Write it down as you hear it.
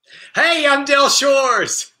Hey, I'm Del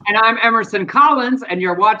Shores. And I'm Emerson Collins, and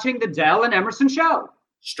you're watching The Del and Emerson Show.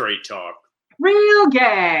 Straight talk. Real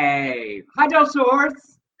gay. Hi, Del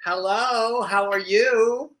Shores. Hello, how are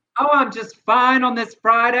you? Oh, I'm just fine on this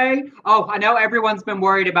Friday. Oh, I know everyone's been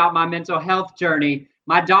worried about my mental health journey.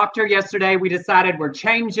 My doctor yesterday, we decided we're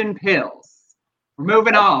changing pills. We're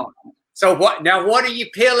moving on. So what are you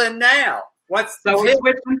peeling now? So we're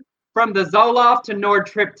switching from the Zoloft to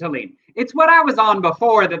nortriptyline. It's what I was on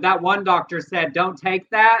before that one doctor said, don't take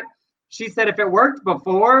that. She said, if it worked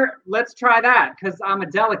before, let's try that because I'm a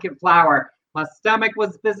delicate flower. My stomach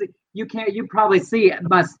was busy. You probably see it.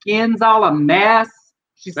 My skin's all a mess.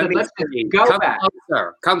 She said, let's just go back.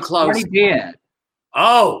 Closer. Come closer. Already did.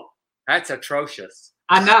 Oh, that's atrocious.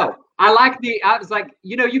 I know. I was like,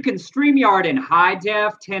 you can StreamYard in high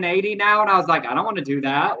def 1080 now. And I was like, I don't want to do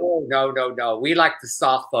that. Oh, no. We like the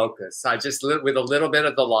soft focus. I just lit with a little bit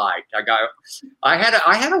of the light. I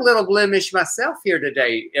had a little blemish myself here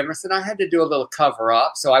today, Emerson. I had to do a little cover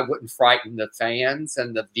up so I wouldn't frighten the fans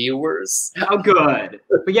and the viewers. Oh, good.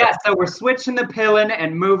 But yeah, so we're switching the pilling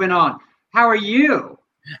and moving on. How are you?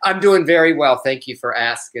 I'm doing very well. Thank you for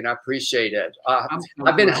asking. I appreciate it.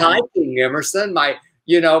 I've been hiking, Emerson.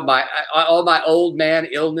 All my old man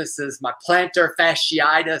illnesses, my plantar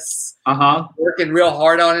fasciitis, working real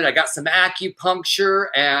hard on it. I got some acupuncture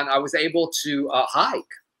and I was able to hike.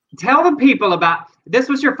 Tell the people about, this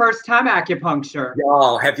was your first time acupuncture.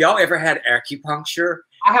 Y'all, have y'all ever had acupuncture?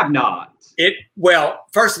 I have not. Well,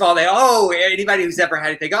 first of all, anybody who's ever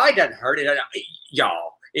had it, they go, it doesn't hurt.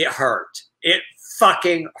 Y'all, it hurt. It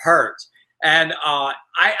fucking hurt. And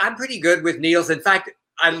I'm pretty good with needles. In fact,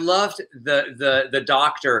 I loved the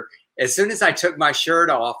doctor. As soon as I took my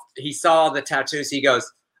shirt off, he saw the tattoos. He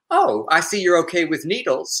goes, "Oh, I see you're okay with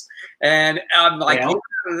needles." And I'm like, yeah,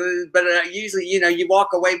 but usually, you walk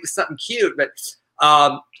away with something cute. But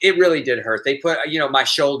it really did hurt. They put, my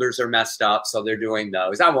shoulders are messed up, so they're doing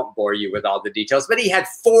those. I won't bore you with all the details. But he had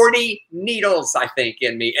 40 needles, I think,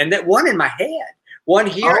 in me, and that one in my head, one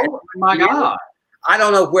here. Oh my God. I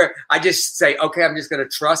don't know where. I just say, okay, I'm just going to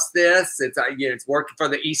trust this. It's working for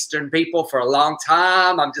the Eastern people for a long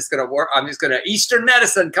time. I'm just going to Eastern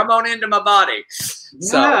medicine. Come on into my body.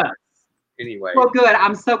 So anyway. Well, good.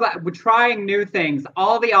 I'm so glad we're trying new things.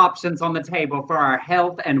 All the options on the table for our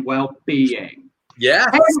health and well-being. Yeah.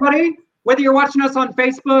 Hey, everybody. Whether you're watching us on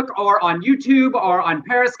Facebook or on YouTube or on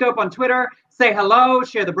Periscope on Twitter, say hello,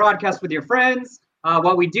 share the broadcast with your friends.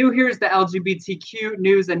 What we do here is the LGBTQ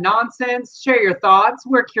news and nonsense. Share your thoughts.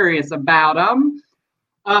 We're curious about them.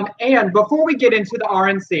 And before we get into the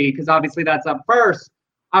RNC, because obviously that's up first,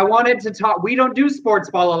 I wanted to talk. We don't do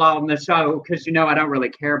sports ball a lot on the show because, I don't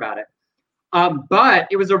really care about it. But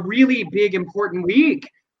it was a really big, important week.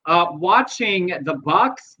 Watching the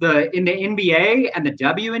Bucks in the NBA and the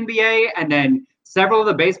WNBA, and then several of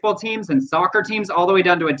the baseball teams and soccer teams, all the way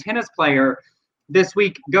down to a tennis player this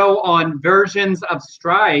week, go on versions of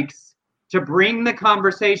strikes to bring the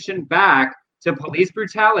conversation back to police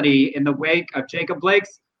brutality in the wake of Jacob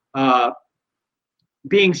Blake's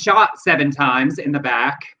being shot 7 times in the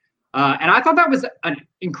back. And I thought that was an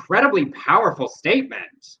incredibly powerful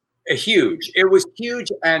statement. Huge. It was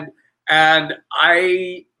huge. And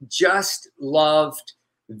I just loved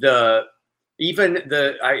I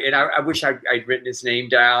wish I'd written his name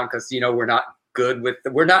down because,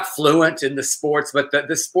 we're not fluent in the sports, but the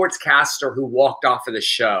sportscaster who walked off of the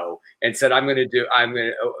show and said, do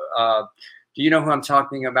you know who I'm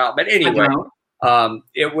talking about? But anyway,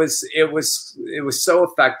 it was so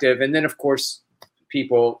effective. And then of course,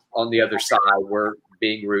 people on the other side were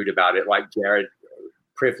being rude about it, like Jared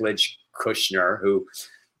Privilege Kushner, who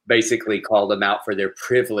basically called them out for their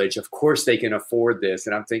privilege. Of course they can afford this.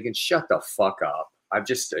 And I'm thinking, shut the fuck up. And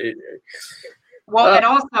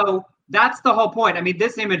also, that's the whole point. I mean,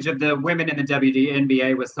 this image of the women in the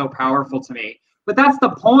WNBA was so powerful to me. But that's the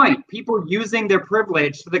point. People using their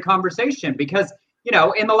privilege to the conversation because,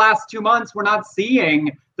 in the last 2 months, we're not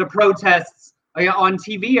seeing the protests on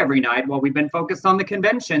TV every night. Well, we've been focused on the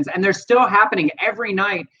conventions, and they're still happening every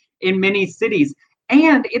night in many cities.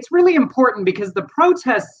 And it's really important because the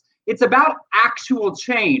protests, it's about actual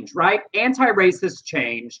change, right? Anti-racist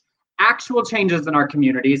change. Actual changes in our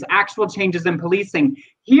communities, actual changes in policing.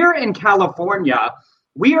 Here in California,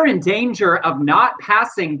 we are in danger of not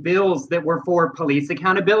passing bills that were for police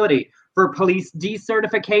accountability, for police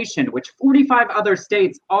decertification, which 45 other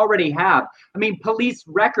states already have. I mean, police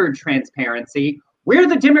record transparency. We're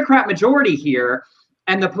the Democrat majority here,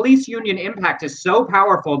 and the police union impact is so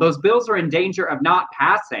powerful. Those bills are in danger of not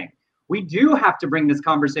passing. We do have to bring this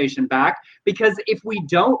conversation back because if we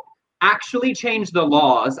don't actually change the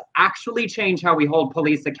laws, actually change how we hold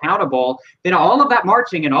police accountable, then all of that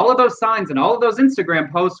marching and all of those signs and all of those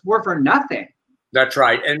Instagram posts were for nothing. That's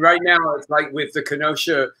right. And right now, it's like with the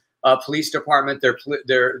Kenosha Police Department,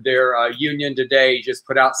 their union today just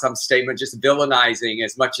put out some statement just villainizing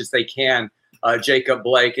as much as they can Jacob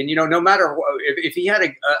Blake. And, you know, no matter if he had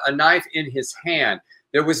a knife in his hand,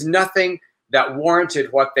 there was nothing that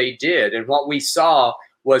warranted what they did. And what we saw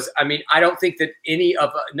was, I mean, I don't think that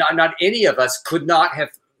not any of us could not have,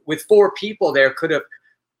 with 4 people there, could have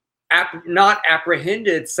not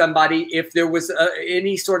apprehended somebody if there was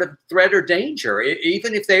any sort of threat or danger,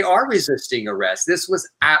 even if they are resisting arrest. This was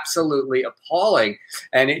absolutely appalling.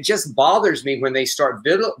 And it just bothers me when they start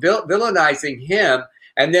villainizing him,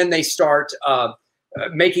 and then they start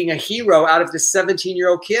making a hero out of this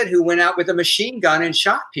 17-year-old kid who went out with a machine gun and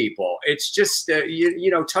shot people. It's just,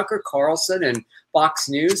 you know, Tucker Carlson and Fox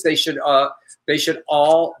News, they should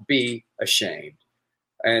all be ashamed.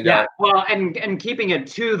 And yeah, well, and keeping it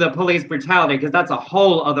to the police brutality, because that's a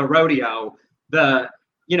whole other rodeo.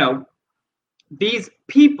 You know, these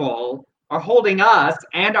people are holding us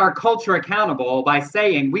and our culture accountable by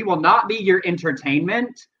saying we will not be your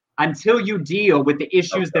entertainment until you deal with the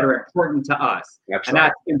issues that are important to us. That's and right.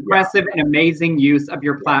 That's impressive and amazing use of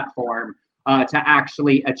your platform to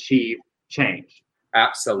actually achieve change.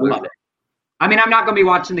 Absolutely. I mean, I'm not going to be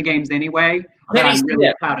watching the games anyway, but I'm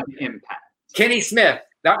really proud of the impact. Kenny Smith.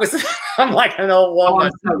 That was, I'm like an old woman. Oh,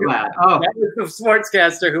 I'm so glad. Oh. That was the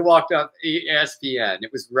sportscaster who walked up ESPN.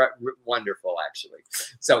 It was wonderful, actually.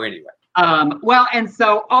 So anyway. Well, and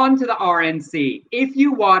so on to the RNC. If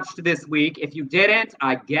you watched this week, if you didn't,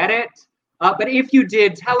 I get it. But if you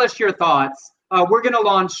did, tell us your thoughts. We're going to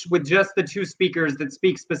launch with just the 2 speakers that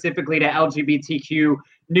speak specifically to LGBTQ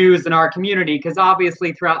news in our community, because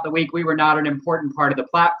obviously throughout the week, we were not an important part of the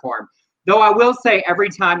platform. Though I will say every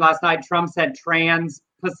time last night Trump said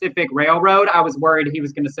Trans-Pacific Railroad, I was worried he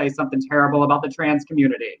was going to say something terrible about the trans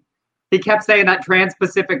community. He kept saying that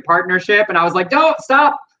Trans-Pacific Partnership, and I was like, don't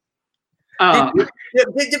stop.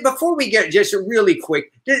 Before we get just really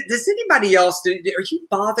quick, does anybody else, are you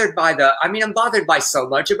bothered by I'm bothered by so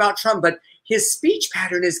much about Trump, but his speech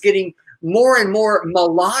pattern is getting more and more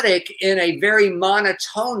melodic in a very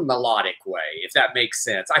monotone melodic way, if that makes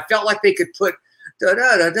sense. I felt like they could put da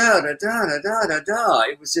da da da da da da da da.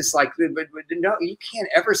 It was just like, but no, you can't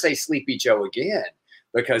ever say Sleepy Joe again,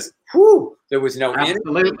 because there was no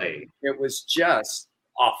absolutely. It was just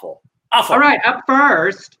awful. Awful. All right, up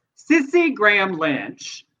first, Sissy Graham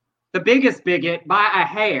Lynch, the biggest bigot by a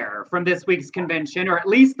hair from this week's convention, or at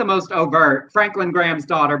least the most overt. Franklin Graham's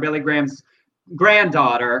daughter, Billy Graham's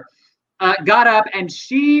granddaughter, got up and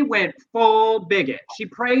she went full bigot. She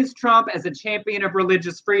praised Trump as a champion of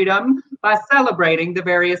religious freedom by celebrating the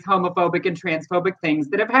various homophobic and transphobic things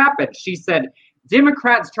that have happened. She said,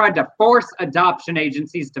 Democrats tried to force adoption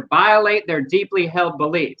agencies to violate their deeply held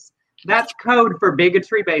beliefs. That's code for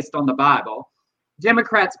bigotry based on the Bible.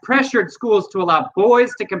 Democrats pressured schools to allow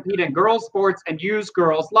boys to compete in girls' sports and use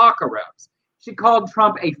girls' locker rooms. She called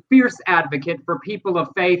Trump a fierce advocate for people of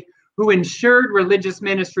faith who ensured religious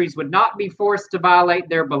ministries would not be forced to violate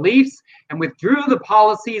their beliefs and withdrew the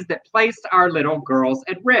policies that placed our little girls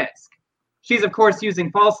at risk. She's, of course,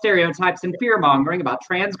 using false stereotypes and fear-mongering about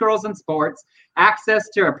trans girls in sports, access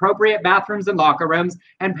to appropriate bathrooms and locker rooms,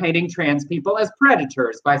 and painting trans people as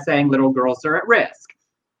predators by saying little girls are at risk.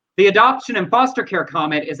 The adoption and foster care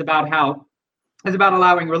comment is about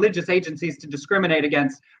allowing religious agencies to discriminate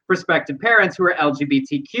against prospective parents who are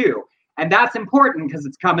LGBTQ. And that's important because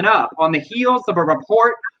it's coming up on the heels of a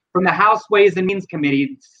report from the House Ways and Means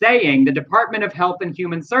Committee saying the Department of Health and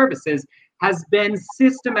Human Services has been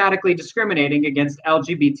systematically discriminating against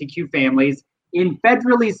LGBTQ families in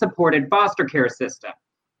federally supported foster care system.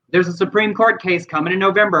 There's a Supreme Court case coming in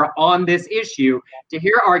November on this issue to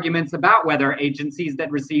hear arguments about whether agencies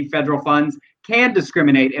that receive federal funds can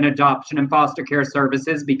discriminate in adoption and foster care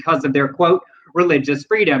services because of their, quote, religious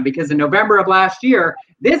freedom. Because in November of last year,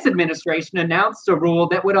 this administration announced a rule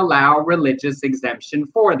that would allow religious exemption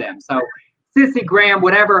for them. So Sissy Graham,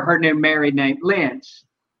 whatever her new married name, Lynch,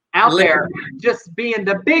 out there just being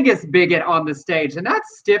the biggest bigot on the stage. And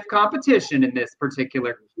that's stiff competition in this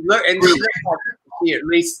particular look. And she at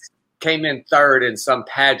least came in third in some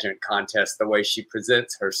pageant contest, the way she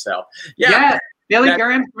presents herself. Yeah. Yes. Billy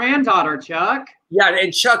Graham's granddaughter, Chuck. Yeah,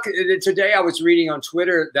 and Chuck, today I was reading on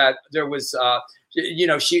Twitter that there was,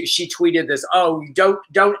 she tweeted this, oh,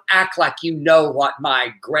 don't act like you know what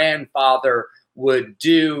my grandfather would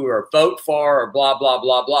do or vote for or blah, blah,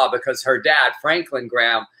 blah, blah, because her dad, Franklin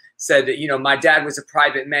Graham, said that, my dad was a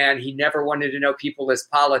private man. He never wanted to know people's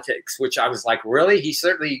politics, which I was like, really? He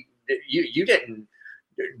certainly you didn't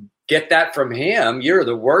get that from him. You're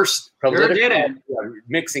the worst political,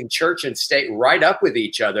 mixing church and state right up with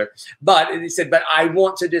each other. But he said, but I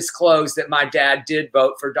want to disclose that my dad did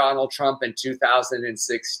vote for Donald Trump in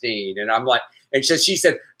 2016. And I'm like, and so she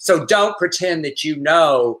said, so don't pretend that you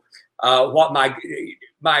know what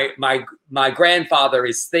my grandfather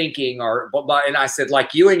is thinking, and I said,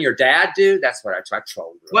 like you and your dad do. That's what I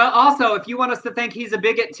told her. Well, also, if you want us to think he's a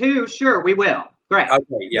bigot too, sure, we will. Great.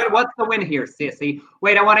 Okay, yeah. What's the win here, sissy?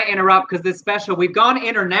 Wait, I want to interrupt because this special, we've gone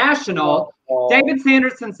international. David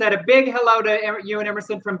Sanderson said a big hello to you and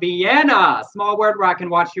Emerson from Vienna. Small word where I can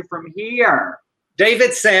watch you from here.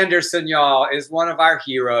 David Sanderson, y'all, is one of our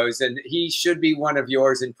heroes, and he should be one of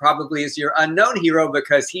yours, and probably is your unknown hero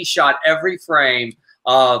because he shot every frame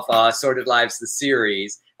of Sordid Lives, the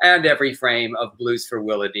series, and every frame of Blues for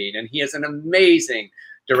Willowdene. And he is an amazing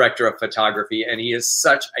director of photography, and he is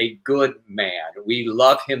such a good man. We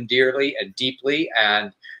love him dearly and deeply,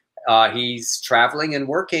 and he's traveling and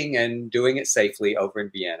working and doing it safely over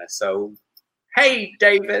in Vienna. So, hey,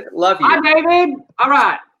 David, love you. Hi, David. All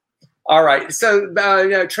right. All right. So,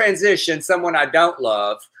 transition, someone I don't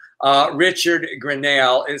love. Richard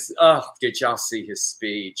Grenell is, did y'all see his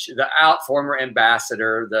speech? The former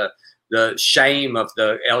ambassador, the shame of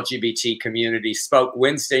the LGBT community, spoke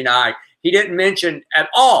Wednesday night. He didn't mention at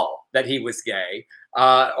all that he was gay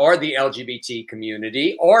or the LGBT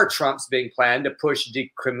community or Trump's being planned to push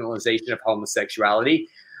decriminalization of homosexuality,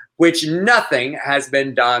 which nothing has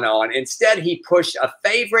been done on. Instead, he pushed a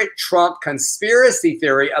favorite Trump conspiracy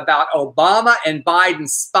theory about Obama and Biden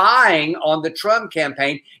spying on the Trump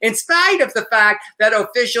campaign, in spite of the fact that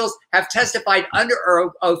officials have testified under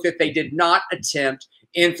oath that they did not attempt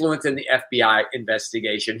influence in the FBI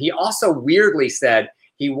investigation. He also weirdly said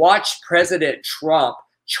he watched President Trump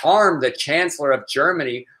charm the Chancellor of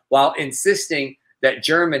Germany while insisting that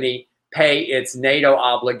Germany pay its NATO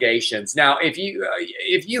obligations. Now, if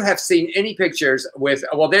you have seen any pictures with,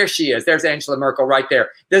 well, there she is. There's Angela Merkel right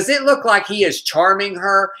there. Does it look like he is charming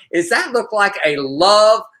her? Does that look like a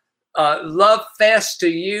love fest to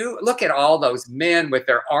you? Look at all those men with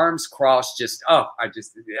their arms crossed. I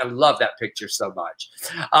love that picture so much.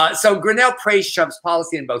 So Grenell praised Trump's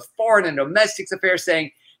policy in both foreign and domestic affairs,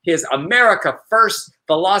 saying his America First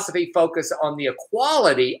philosophy focused on the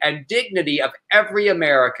equality and dignity of every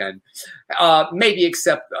American, maybe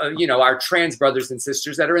except, our trans brothers and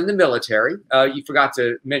sisters that are in the military. You forgot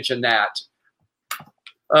to mention that.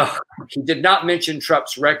 He did not mention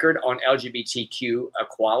Trump's record on LGBTQ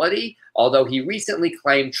equality, although he recently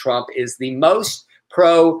claimed Trump is the most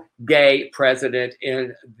pro-gay president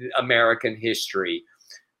in American history.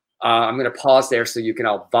 I'm going to pause there so you can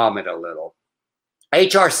all vomit a little.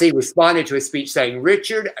 HRC responded to his speech saying,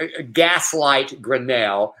 Richard Gaslight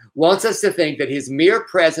Grenell wants us to think that his mere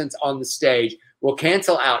presence on the stage will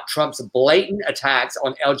cancel out Trump's blatant attacks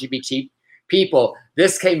on LGBT people.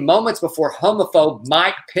 This came moments before homophobe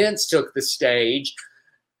Mike Pence took the stage.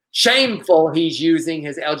 Shameful he's using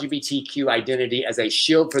his LGBTQ identity as a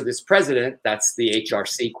shield for this president. That's the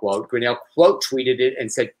HRC quote. Grenell quote tweeted it and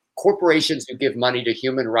said, corporations who give money to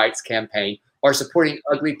human rights campaign are supporting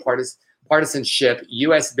ugly partisanship.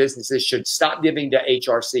 U.S. businesses should stop giving to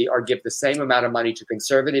HRC or give the same amount of money to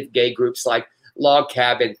conservative gay groups like Log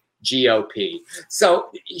Cabin GOP. So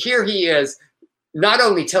here he is, not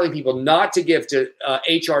only telling people not to give to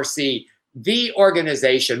HRC, the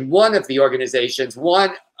organization, one of the organizations,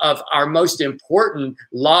 one of our most important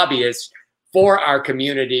lobbyists for our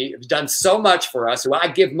community, have done so much for us, who I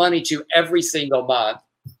give money to every single month.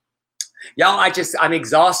 Y'all, I'm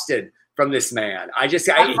exhausted from this man. I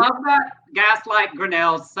love that Gaslight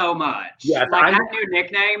Grenell so much. Yeah, that new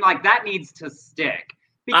nickname, that needs to stick.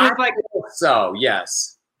 Because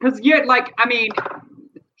yes. Because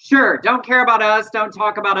sure, don't care about us, don't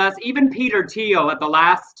talk about us. Even Peter Thiel at the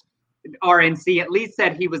last RNC at least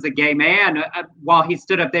said he was a gay man while he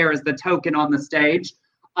stood up there as the token on the stage.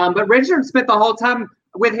 But Richard spent the whole time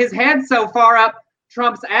with his head so far up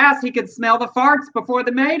Trump's ass he could smell the farts before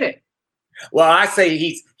they made it. Well, I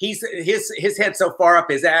say his head so far up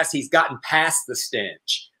his ass he's gotten past the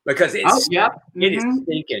stench because it is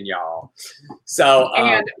stinking, y'all. So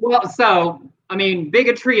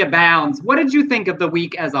bigotry abounds. What did you think of the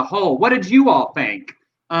week as a whole? What did you all think?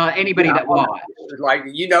 Anybody that watched?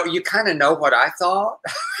 You kind of know what I thought.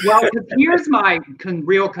 Well, here's my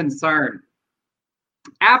real concern.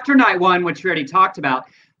 After night one, which we already talked about,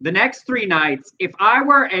 the next 3 nights, if I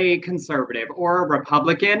were a conservative or a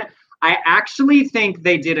Republican, I actually think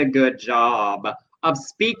they did a good job of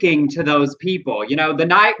speaking to those people. The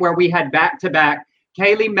night where we had back-to-back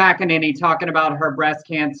Kayleigh McEnany talking about her breast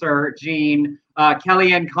cancer gene,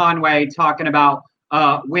 Kellyanne Conway talking about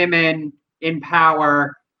women in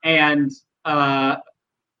power, and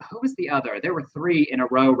who was the other? There were three in a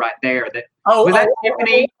row right there. Was that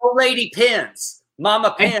Tiffany? Lady Pence,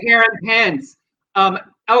 Mama Pence, and Karen Pence.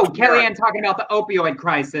 Kellyanne talking about the opioid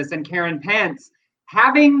crisis, and Karen Pence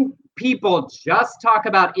having people just talk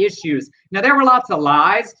about issues. Now, there were lots of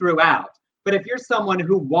lies throughout, but if you're someone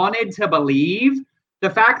who wanted to believe, the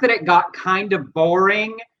fact that it got kind of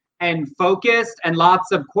boring and focused and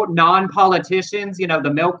lots of quote non-politicians, you know,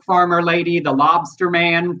 the milk farmer lady, the lobster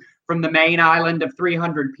man from the main island of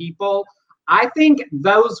 300 people, I think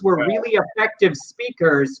those were really effective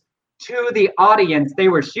speakers to the audience they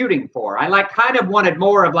were shooting for. I kind of wanted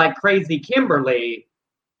more of like Crazy Kimberly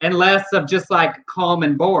and less of just like calm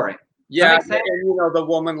and boring. Yeah, and you know, the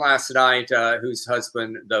woman last night whose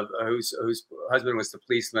husband was the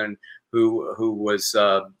policeman who was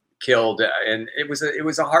killed, and it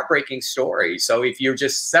was a heartbreaking story. So if you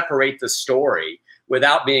just separate the story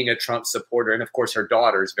without being a Trump supporter, and of course her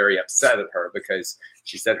daughter is very upset at her because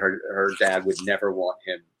she said her dad would never want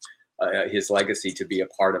him his legacy to be a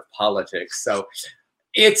part of politics. So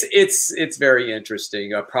it's very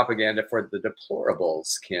interesting. Propaganda for the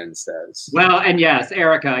deplorables, Ken says. Well, and yes,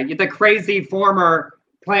 Erica, the crazy former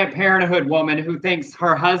Planned Parenthood woman who thinks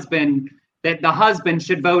that the husband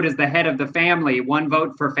should vote as the head of the family, one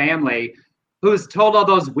vote for family, who's told all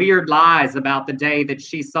those weird lies about the day that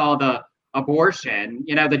she saw the abortion.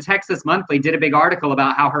 You know, the Texas Monthly did a big article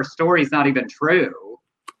about how her story's not even true.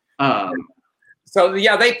 So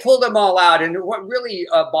yeah, they pulled them all out, and what really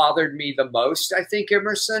bothered me the most, I think,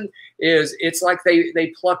 Emerson, is it's like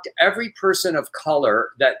they plucked every person of color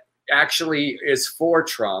that actually is for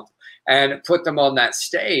Trump and put them on that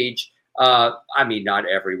stage. I mean, not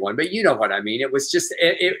everyone, but you know what I mean. It was just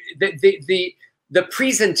the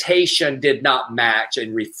presentation did not match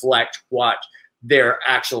and reflect what their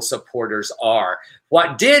actual supporters are.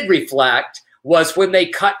 What did reflect was when they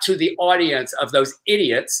cut to the audience of those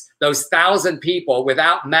idiots, those 1,000 people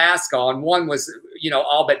without mask on. One was, you know,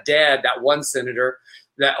 all but dead, that one senator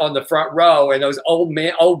that on the front row, and those old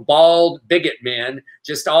men, old bald bigot men,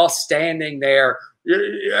 just all standing there.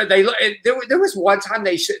 There was one time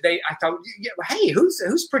I thought, hey,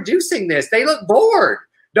 who's producing this? They look bored.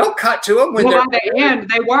 Don't cut to them when at the end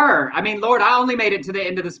they were. I mean, Lord, I only made it to the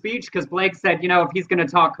end of the speech because Blake said, you know, if he's going to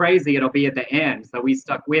talk crazy, it'll be at the end. So we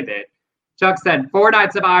stuck with it. Chuck said 4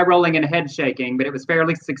 nights of eye rolling and head shaking, but it was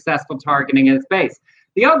fairly successful targeting its base.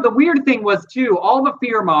 The weird thing was too, all the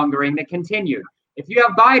fear mongering that continued. If you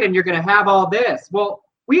have Biden, you're going to have all this. Well,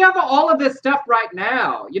 we have all of this stuff right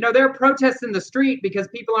now. You know, there are protests in the street because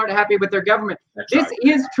people aren't happy with their government. This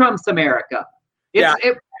is Trump's America.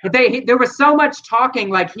 There was so much talking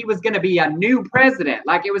like he was going to be a new president,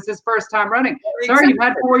 like it was his first time running. Sorry, you've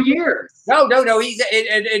had 4 years. No. He's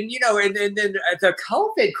and you know, and then the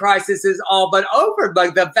COVID crisis is all but over,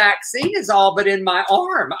 but the vaccine is all but in my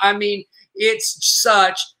arm. I mean, it's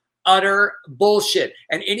such utter bullshit,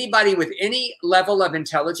 and anybody with any level of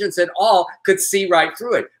intelligence at all could see right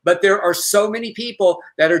through it. But there are so many people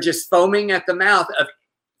that are just foaming at the mouth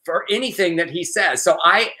for anything that he says. So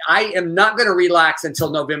I am not going to relax until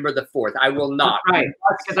November the 4th. I will not. That's right.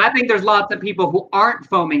 Because I think there's lots of people who aren't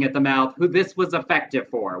foaming at the mouth who this was effective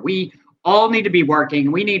for. We all need to be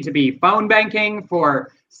working. We need to be phone banking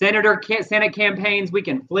for Senate campaigns. We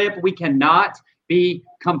can flip. We cannot be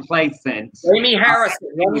complacent. Amy Harrison,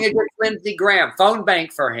 running against Lindsey Graham, phone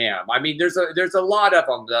bank for him. I mean, there's a lot of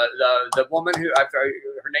them. The woman who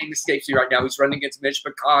her name escapes me right now, who's running against Mitch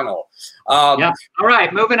McConnell. Yep. All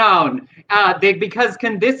right, moving on. Because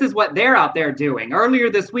this is what they're out there doing. Earlier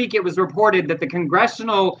this week, it was reported that the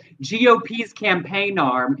congressional GOP's campaign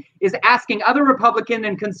arm is asking other Republican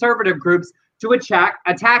and conservative groups to attack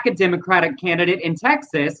a Democratic candidate in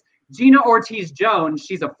Texas, Gina Ortiz-Jones.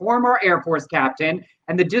 She's a former Air Force captain,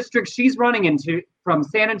 and the district she's running into from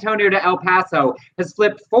San Antonio to El Paso has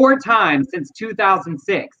flipped 4 times since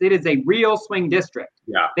 2006. It is a real swing district.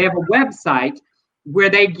 Yeah. They have a website where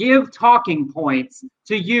they give talking points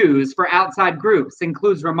to use for outside groups,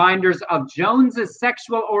 includes reminders of Jones's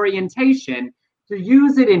sexual orientation to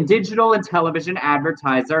use it in digital and television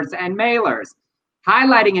advertisers and mailers,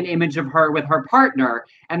 highlighting an image of her with her partner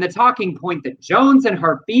and the talking point that Jones and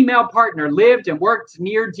her female partner lived and worked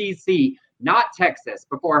near DC, not Texas,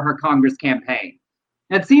 before her Congress campaign.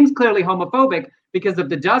 It seems clearly homophobic because of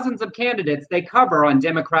the dozens of candidates they cover on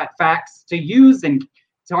Democrat facts to use in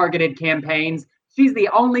targeted campaigns. She's the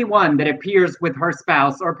only one that appears with her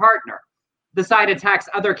spouse or partner. The site attacks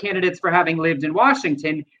other candidates for having lived in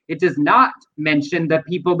Washington. It does not mention the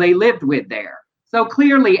people they lived with there. So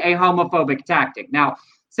clearly a homophobic tactic. Now,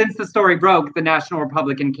 since the story broke, the National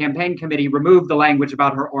Republican Campaign Committee removed the language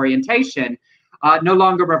about her orientation, no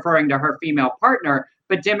longer referring to her female partner,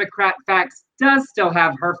 but Democrat Facts does still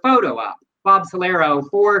have her photo up. Bob Solero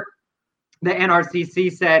for the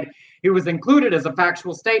NRCC said it was included as a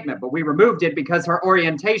factual statement, but we removed it because her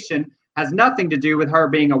orientation has nothing to do with her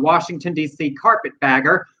being a Washington, D.C.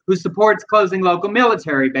 carpetbagger who supports closing local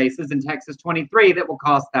military bases in Texas 23 that will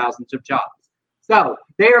cost thousands of jobs. So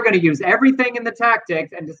they are going to use everything in the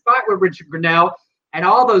tactics, and despite what Richard Grinnell and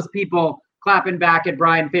all those people clapping back at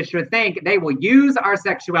Brian Fisher think, they will use our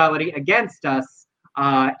sexuality against us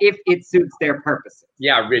if it suits their purposes.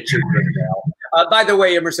 Yeah, Richard Grinnell. By the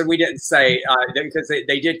way, Emerson, we didn't say, because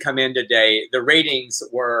they did come in today, the ratings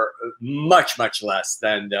were much, much less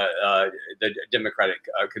than the Democratic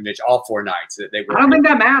convention, all 4 nights. They were. I don't think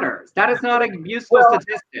that matters. That is not a useful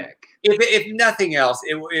statistic. If nothing else,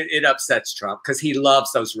 it upsets Trump because he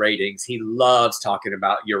loves those ratings. He loves talking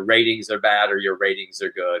about your ratings are bad or your ratings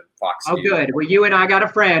are good. Fox News. Good. Well, you and I got a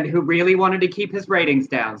friend who really wanted to keep his ratings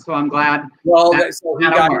down, so I'm glad. Well, so he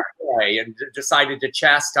got away and decided to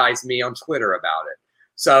chastise me on Twitter about it.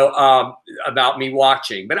 So about me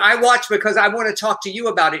watching, but I watched because I want to talk to you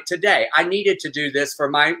about it today. I needed to do this for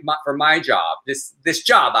my job, this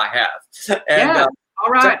job I have. And, yeah. All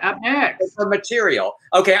right, up next. For material.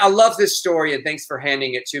 Okay, I love this story, and thanks for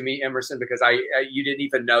handing it to me, Emerson, because you didn't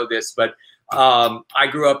even know this, but I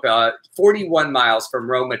grew up 41 miles from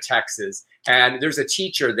Roma, Texas, and there's a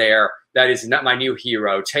teacher there that is not my new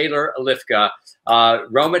hero, Taylor Lifka.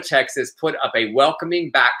 Roma, Texas, put up a welcoming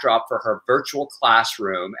backdrop for her virtual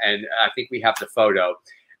classroom, and I think we have the photo.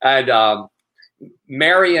 And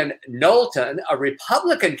Marion Knowlton, a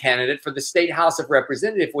Republican candidate for the State House of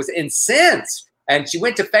Representatives, was incensed. And she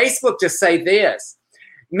went to Facebook to say this: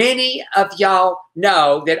 many of y'all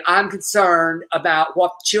know that I'm concerned about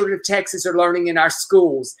what children of Texas are learning in our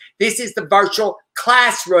schools. This is the virtual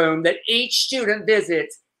classroom that each student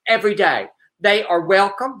visits every day. They are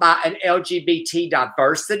welcomed by an LGBT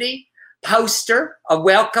diversity poster, a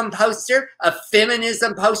welcome poster, a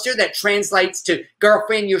feminism poster that translates to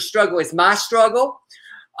girlfriend, your struggle is my struggle,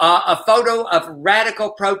 a photo of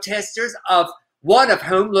radical protesters, of one of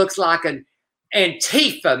whom looks like an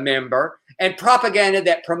Antifa member, and propaganda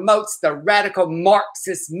that promotes the radical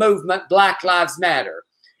Marxist movement, Black Lives Matter.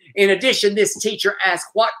 In addition, this teacher asked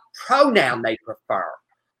what pronoun they prefer.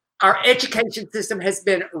 Our education system has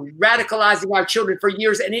been radicalizing our children for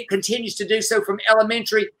years, and it continues to do so from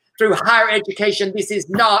elementary through higher education. This is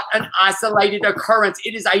not an isolated occurrence.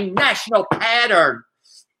 It is a national pattern,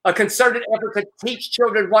 a concerted effort to teach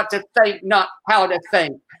children what to think, not how to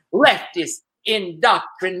think. Leftist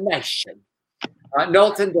indoctrination.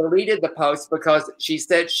 Knowlton deleted the post because she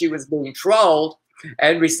said she was being trolled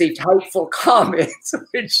and received hateful comments,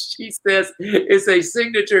 which she says is a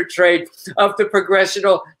signature trait of the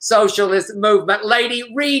progressional socialist movement. Lady,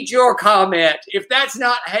 read your comment. If that's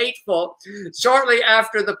not hateful, shortly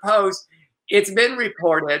after the post, it's been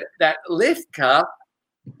reported that Lifka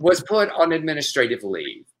was put on administrative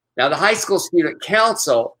leave. Now, the high school student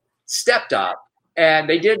council stepped up, and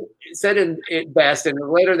they said it best, and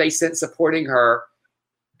later they sent supporting her.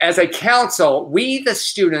 As a council, we, the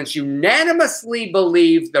students, unanimously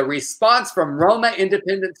believe the response from Roma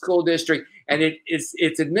Independent School District and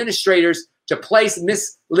its administrators to place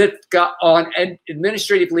Ms. Lifka on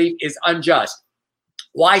administrative leave is unjust.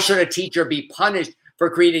 Why should a teacher be punished for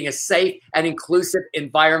creating a safe and inclusive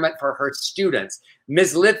environment for her students?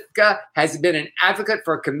 Ms. Lifka has been an advocate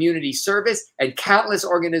for community service and countless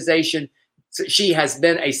organizations. She has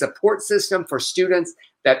been a support system for students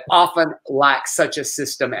that often lack such a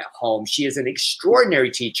system at home. She is an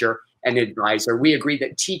extraordinary teacher and advisor. We agree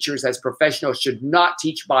that teachers as professionals should not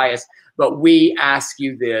teach bias, but we ask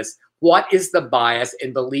you this: what is the bias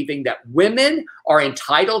in believing that women are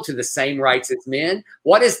entitled to the same rights as men?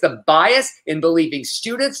 What is the bias in believing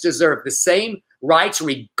students deserve the same rights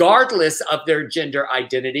regardless of their gender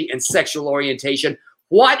identity and sexual orientation?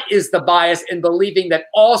 What is the bias in believing that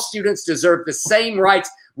all students deserve the same rights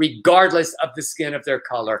regardless of the skin of their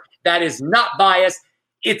color? That is not bias,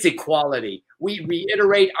 it's equality. We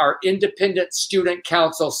reiterate our Independent Student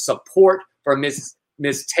Council support for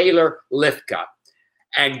Ms. Taylor Lifka.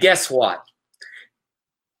 And guess what?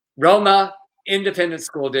 Roma Independent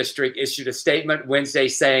School District issued a statement Wednesday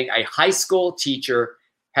saying a high school teacher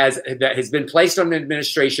that has been placed on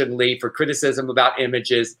administration leave for criticism about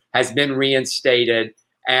images has been reinstated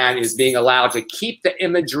and is being allowed to keep the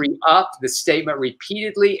imagery up. The statement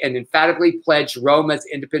repeatedly and emphatically pledged Roma's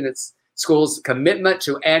independent schools' commitment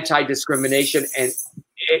to anti-discrimination and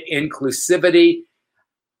inclusivity.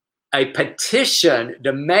 a petition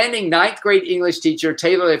demanding ninth grade English teacher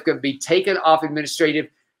Taylor Lipka be taken off administrative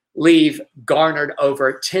leave garnered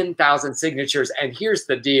over 10,000 signatures. And here's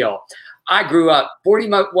the deal. I grew up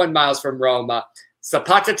 41 miles from Roma,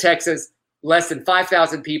 Zapata, Texas, less than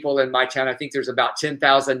 5,000 people in my town. I think there's about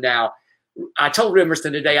 10,000 now. I told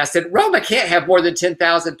Rimerston today, I said, Roma can't have more than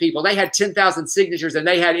 10,000 people. They had 10,000 signatures, and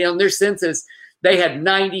they had, in their census, they had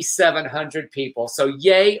 9,700 people. So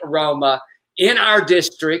yay, Roma. In our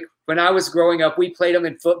district, when I was growing up, we played them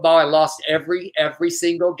in football. I lost every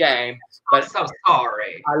single game. But I'm so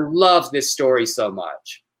sorry. I love this story so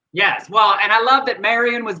much. Yes, well, and I love that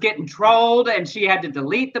Marion was getting trolled and she had to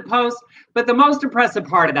delete the post. But the most impressive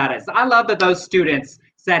part of that is I love that those students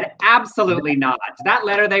said absolutely not. That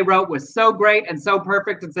letter they wrote was so great and so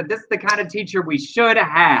perfect and said, this is the kind of teacher we should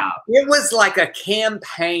have. It was like a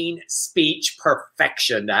campaign speech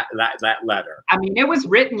perfection, that letter. I mean, it was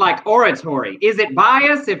written like oratory. Is it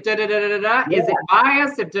bias if da-da-da-da-da? Yeah. Is it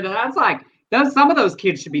bias if da-da-da? It's like, some of those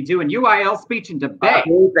kids should be doing UIL speech and debate.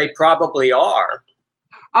 They probably are.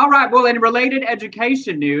 All right, well, in related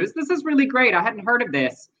education news, this is really great. I hadn't heard of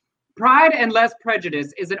this. Pride and Less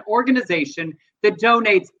Prejudice is an organization that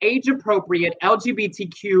donates age-appropriate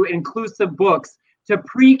LGBTQ inclusive books to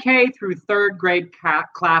pre-K through third grade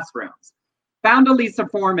classrooms. Founder Lisa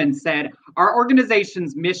Foreman said, our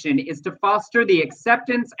organization's mission is to foster the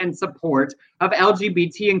acceptance and support of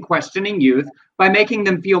LGBT and questioning youth by making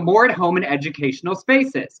them feel more at home in educational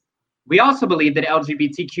spaces. We also believe that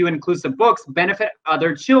LGBTQ inclusive books benefit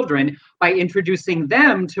other children by introducing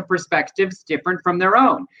them to perspectives different from their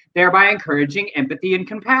own, thereby encouraging empathy and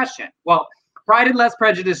compassion. Well, Pride and Less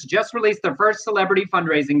Prejudice just released their first celebrity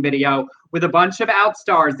fundraising video with a bunch of out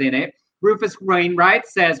stars in it. Rufus Wainwright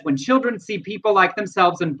says, when children see people like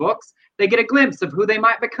themselves in books, they get a glimpse of who they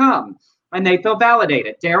might become, and they feel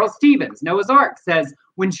validated. Daryl Stevens, Noah's Ark, says,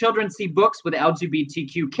 when children see books with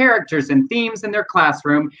LGBTQ characters and themes in their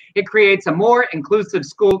classroom, it creates a more inclusive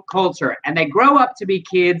school culture, and they grow up to be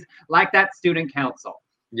kids like that student council.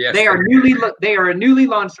 Yes, they are a newly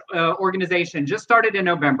launched organization, just started in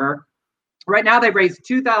November. Right now, they've raised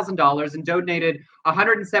 $2,000 and donated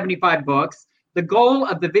 175 books. The goal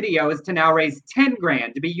of the video is to now raise 10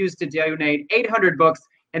 grand to be used to donate 800 books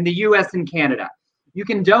in the US and Canada. You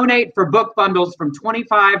can donate for book bundles from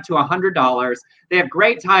 $25 to $100. They have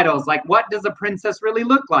great titles like What Does a Princess Really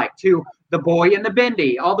Look Like? To The Boy and the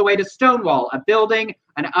Bindi, all the way to Stonewall, a building,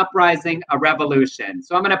 an uprising, a revolution.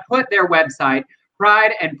 So I'm going to put their website,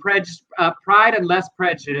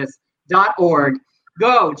 prideandlessprejudice.org.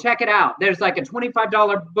 Go check it out. There's like a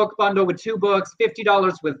 $25 book bundle with 2 books,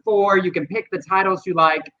 $50 with 4. You can pick the titles you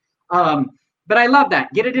like. But I love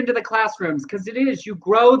that. Get it into the classrooms, because you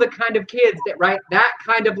grow the kind of kids that write that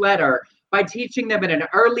kind of letter by teaching them at an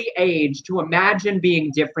early age to imagine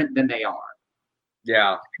being different than they are.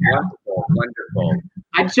 Yeah, wonderful, wonderful.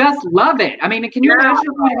 I just love it. I mean, can you imagine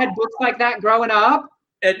if I had books like that growing up?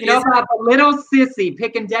 About the little sissy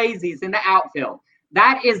picking daisies in the outfield.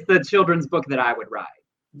 That is the children's book that I would write.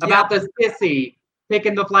 About the sissy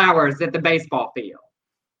picking the flowers at the baseball field.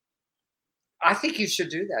 I think you should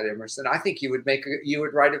do that, Emerson. I think you would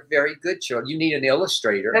write a very good children. You need an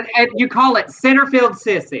illustrator. And you call it Centerfield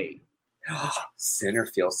Sissy.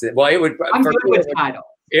 Centerfield Sissy. Well, it would. I'm good with title.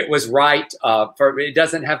 It was right. It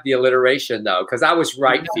doesn't have the alliteration though, because I was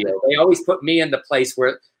right field. They always put me in the place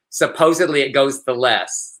where supposedly it goes the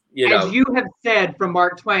less. As you have said from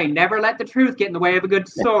Mark Twain, never let the truth get in the way of a good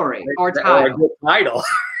story or title. Or a good title.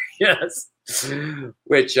 Yes.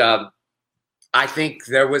 Which. I think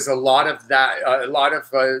there was a lot of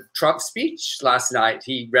Trump's speech last night.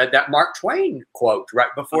 He read that Mark Twain quote right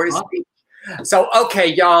before his speech. So, okay,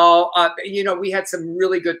 y'all, we had some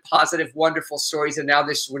really good, positive, wonderful stories, and now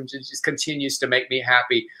this one just continues to make me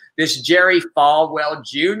happy. This Jerry Falwell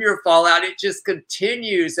Jr. fallout, it just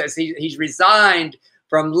continues as he's resigned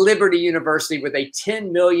from Liberty University with a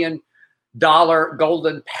 $10 million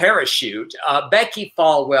golden parachute. Becky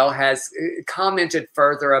Falwell has commented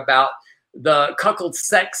further about the cuckold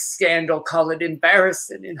sex scandal, call it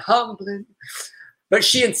embarrassing and humbling. But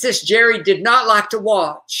she insists Jerry did not like to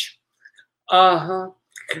watch.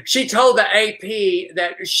 She told the AP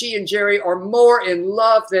that she and Jerry are more in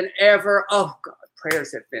love than ever. Oh, God,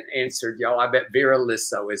 prayers have been answered, y'all. I bet Vera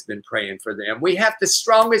Lisso has been praying for them. We have the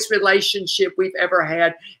strongest relationship we've ever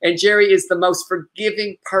had, and Jerry is the most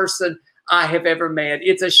forgiving person I have ever met.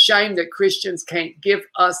 It's a shame that Christians can't give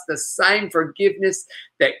us the same forgiveness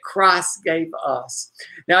that Christ gave us.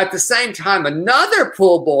 Now, at the same time, another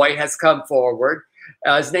pool boy has come forward.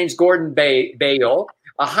 His name's Gordon Bale,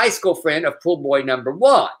 a high school friend of pool boy number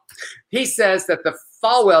 1. He says that the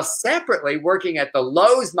Falwell separately working at the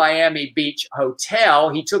Lowe's Miami Beach Hotel,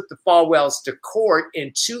 he took the Falwells to court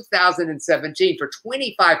in 2017 for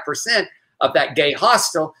 25% of that gay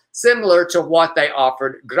hostel, similar to what they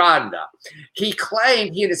offered Granda. He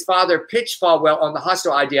claimed he and his father pitched Falwell on the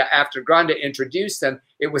hostel idea after Granda introduced them.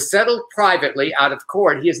 It was settled privately out of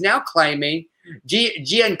court. He is now claiming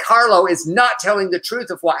Giancarlo is not telling the truth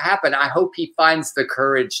of what happened. I hope he finds the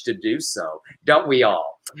courage to do so. Don't we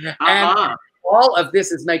all? And all of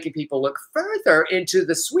this is making people look further into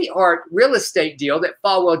the sweetheart real estate deal that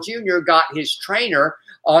Falwell Jr. got his trainer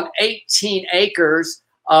on 18 acres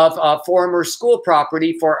of former school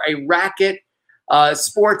property for a racket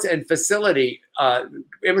sports and facility.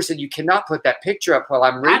 Emerson, you cannot put that picture up while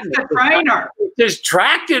I'm reading. That's the trainer. It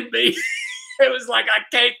distracted me. It was like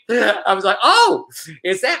I was like, oh,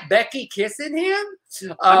 is that Becky kissing him?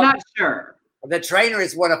 I'm not sure. The trainer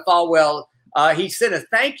is one of Falwell. He sent a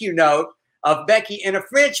thank you note of Becky in a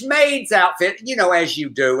French maid's outfit, you know, as you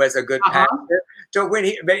do as a good pastor. So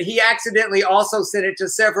but he accidentally also sent it to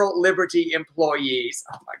several Liberty employees.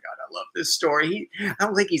 Oh my God, I love this story. I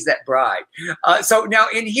don't think he's that bright. So now,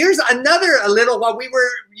 and here's another little while we were,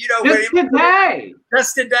 you know,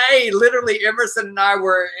 just today, literally Emerson and I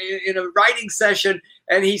were in a writing session,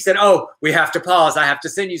 and he said, "Oh, we have to pause. I have to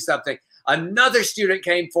send you something." Another student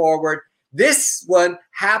came forward. This one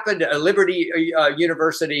happened, a Liberty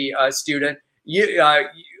University student.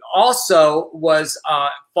 Also was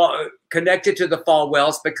connected to the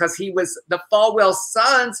Falwells because he was the Falwell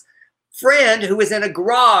son's friend who was in a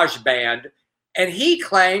garage band. And he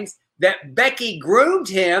claims that Becky groomed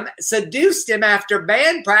him, seduced him after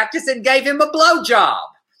band practice, and gave him a blowjob.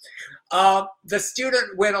 The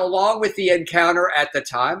student went along with the encounter at the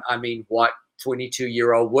time. I mean, what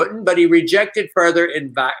 22-year-old wouldn't? But he rejected further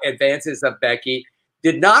advances of Becky,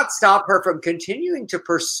 did not stop her from continuing to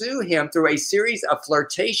pursue him through a series of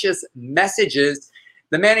flirtatious messages.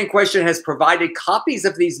 The man in question has provided copies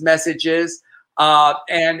of these messages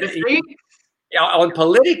and on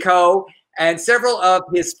Politico, and several of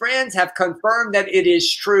his friends have confirmed that it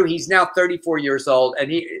is true. He's now 34 years old,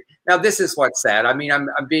 and now this is what's sad. I mean, I'm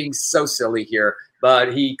being so silly here,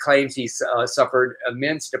 but he claims he suffered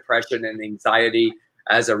immense depression and anxiety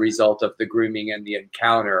as a result of the grooming and the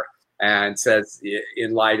encounter, and says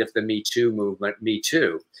in light of the Me Too movement, me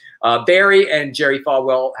too. Barry and Jerry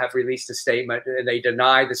Falwell have released a statement, and they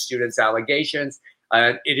deny the student's allegations.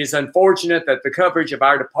 It is unfortunate that the coverage of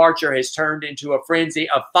our departure has turned into a frenzy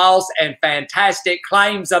of false and fantastic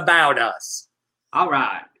claims about us. All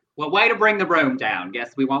right. Well, way to bring the room down.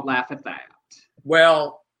 Guess we won't laugh at that.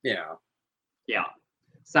 Well, yeah. Yeah.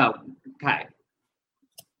 So, okay.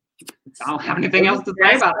 I don't have anything else to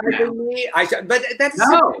say about that. But that's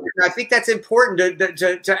no. I think that's important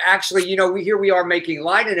to actually, you know, here we are making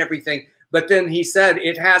light and everything, but then he said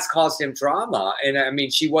it has caused him trauma. And I mean,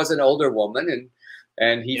 she was an older woman,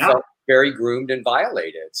 and he felt very groomed and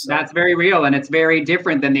violated. So. That's very real, and it's very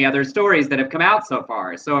different than the other stories that have come out so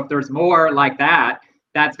far. So if there's more like that,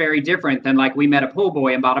 that's very different than like we met a pool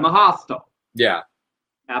boy and bought him a hostel. Yeah,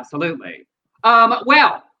 absolutely.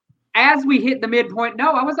 Well, as we hit the midpoint,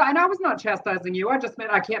 no, I was not chastising you. I just meant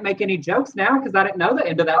I can't make any jokes now because I didn't know the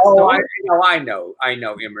end of that story. I know,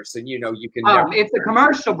 Emerson. You know, you can. It's a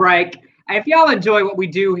commercial break. If y'all enjoy what we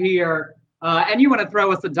do here, and you want to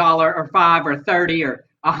throw us $1 or $5 or $30 or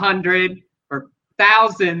 $100 or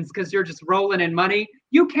thousands because you're just rolling in money,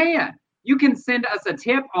 you can. You can send us a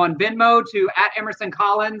tip on Venmo to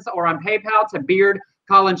 @EmersonCollins or on PayPal to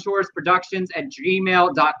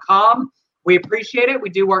beardcollinshoresproductions@gmail.com. We appreciate it. We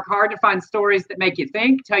do work hard to find stories that make you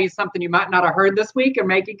think, tell you something you might not have heard this week, or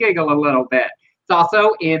make you giggle a little bit. It's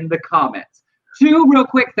also in the comments. 2 real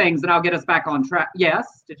quick things, and I'll get us back on track.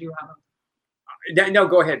 Yes? Did you have No,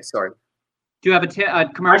 go ahead. Sorry. Do you have a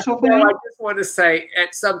commercial thing? I just want to say,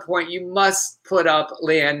 at some point, you must put up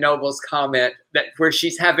Leanne Noble's comment that where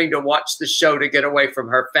she's having to watch the show to get away from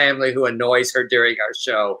her family who annoys her during our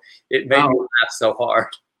show. It made me laugh so hard.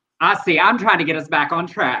 I see. I'm trying to get us back on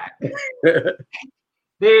track.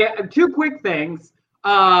 The 2 quick things.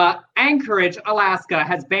 Anchorage, Alaska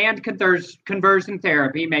has banned conversion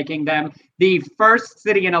therapy, making them the first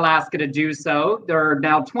city in Alaska to do so. There are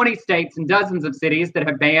now 20 states and dozens of cities that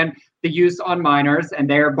have banned the use on minors, and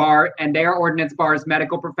their ordinance bars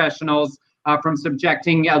medical professionals from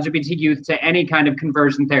subjecting LGBT youth to any kind of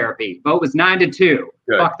conversion therapy. Vote was 9-2.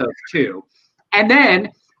 Good. Fuck those 2. And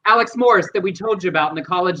then Alex Morse that we told you about in the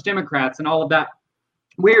College Democrats and all of that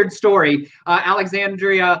weird story.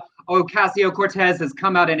 Alexandria Ocasio-Cortez has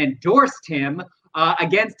come out and endorsed him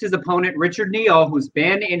against his opponent, Richard Neal, who's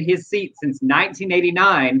been in his seat since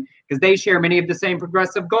 1989, because they share many of the same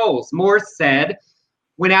progressive goals. Morse said,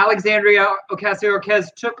 when Alexandria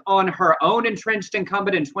Ocasio-Cortez took on her own entrenched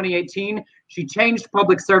incumbent in 2018, she changed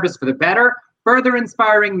public service for the better, further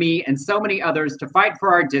inspiring me and so many others to fight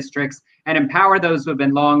for our districts and empower those who have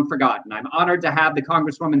been long forgotten. I'm honored to have the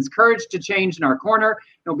Congresswoman's courage to change in our corner.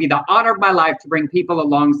 It'll be the honor of my life to bring people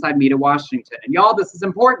alongside me to Washington. And y'all, this is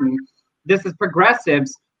important. This is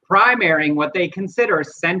progressives primarying what they consider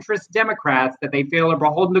centrist Democrats that they feel are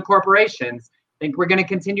beholden to corporations. I think we're going to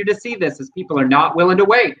continue to see this as people are not willing to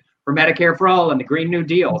wait for Medicare for all and the Green New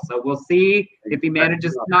Deal. So we'll see if he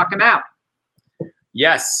manages to knock him out.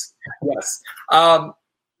 Yes.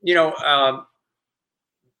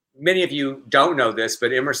 Many of you don't know this,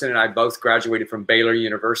 but Emerson and I both graduated from Baylor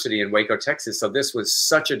University in Waco, Texas. So this was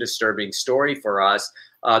such a disturbing story for us.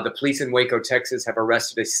 The police in Waco, Texas have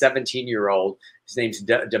arrested a 17-year-old. His name's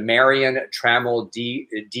Demarion Trammell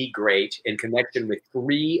D. Great in connection with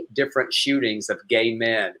 3 different shootings of gay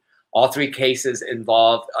men. All 3 cases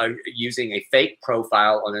involved using a fake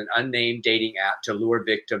profile on an unnamed dating app to lure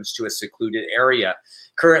victims to a secluded area.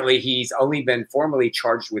 Currently, he's only been formally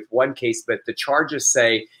charged with 1 case, but the charges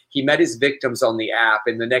say he met his victims on the app,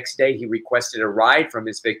 and the next day he requested a ride from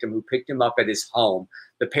his victim, who picked him up at his home.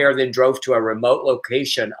 The pair then drove to a remote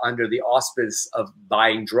location under the auspice of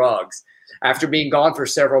buying drugs. After being gone for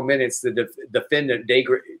several minutes, the defendant,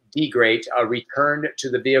 D. Great, returned to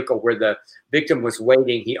the vehicle where the victim was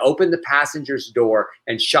waiting. He opened the passenger's door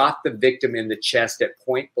and shot the victim in the chest at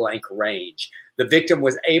point-blank range. The victim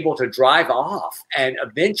was able to drive off, and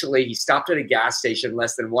eventually he stopped at a gas station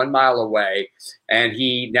less than 1 mile away, and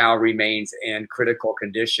he now remains in critical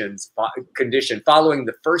condition. Following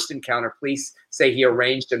the first encounter, police say he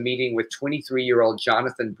arranged a meeting with 23-year-old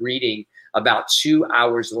Jonathan Breeding about 2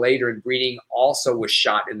 hours later, and Breeding also was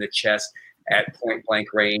shot in the chest at point-blank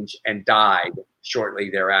range and died shortly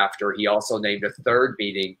thereafter. He also named a third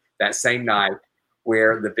meeting that same night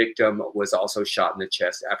where the victim was also shot in the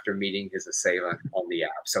chest after meeting his assailant on the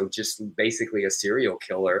app. So just basically a serial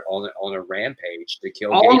killer on a rampage to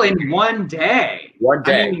kill all in one day. One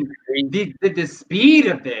day. I mean, the speed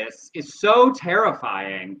of this is so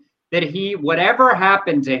terrifying that whatever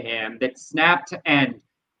happened to him that snapped and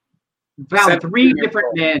found 3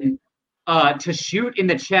 different men to shoot in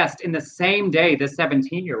the chest in the same day, the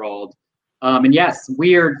 17-year-old. And yes,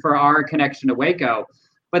 weird for our connection to Waco,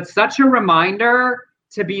 but such a reminder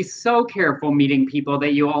to be so careful meeting people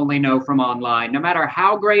that you only know from online. No matter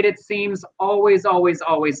how great it seems, always, always,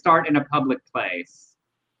 always start in a public place.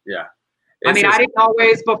 Yeah. I mean, I didn't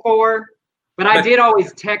always before, but I did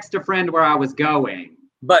always text a friend where I was going.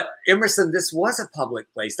 But Emerson, this was a public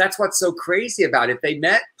place. That's what's so crazy about it. They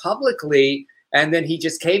met publicly, and then he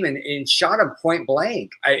just came and shot him point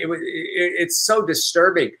blank. It's so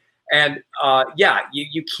disturbing. And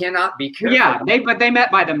you cannot be careful. Yeah, but they met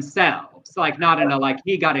by themselves, like not in a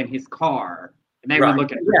he got in his car and they were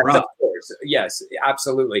looking for drugs. Of course. Yes,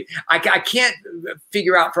 absolutely. I can't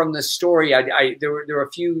figure out from the story. There were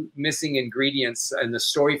a few missing ingredients in the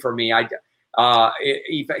story for me.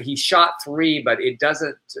 He shot 3, but it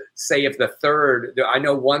doesn't say if the third. I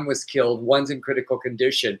know 1 was killed, 1's in critical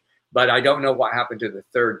condition, but I don't know what happened to the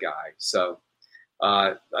third guy. So,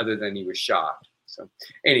 other than he was shot. So,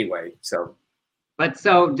 anyway, But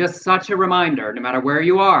just such a reminder, no matter where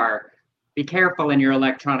you are, be careful in your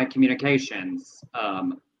electronic communications.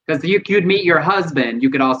 Because you could meet your husband, you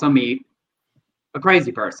could also meet a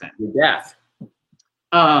crazy person. Death.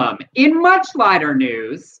 In much lighter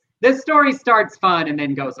news, this story starts fun and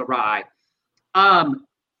then goes awry.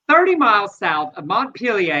 30 miles south of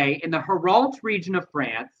Montpellier in the Hérault region of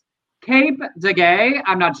France, Cape d'Agde,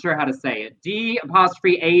 I'm not sure how to say it,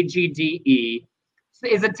 D''Agde,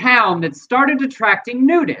 is a town that started attracting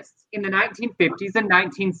nudists in the 1950s and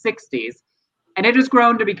 1960s, and it has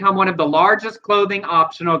grown to become one of the largest clothing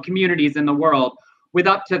optional communities in the world, with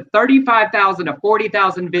up to 35,000 to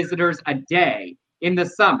 40,000 visitors a day in the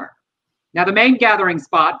summer. Now, the main gathering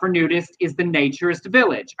spot for nudists is the Naturist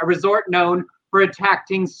Village, a resort known for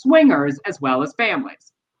attracting swingers as well as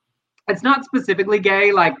families. It's not specifically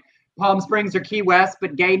gay like Palm Springs or Key West,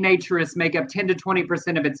 but gay naturists make up 10 to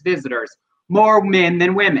 20% of its visitors, more men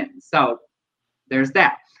than women. So there's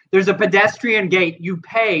that. There's a pedestrian gate you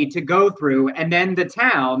pay to go through, and then the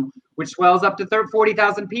town, which swells up to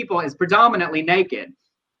 40,000 people, is predominantly naked.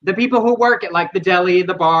 The people who work at the deli,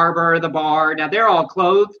 the barber, the bar, now they're all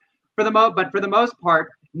clothed but for the most part,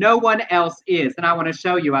 no one else is. And I want to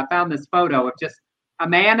show you, I found this photo of just a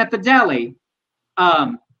man at the deli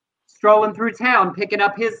strolling through town, picking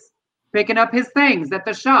up his things at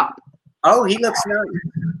the shop. Oh, he looks nice.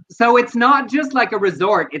 So it's not just like a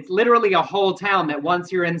resort. It's literally a whole town that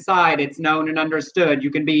once you're inside, it's known and understood.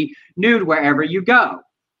 You can be nude wherever you go.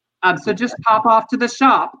 So just pop off to the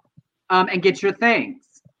shop and get your things.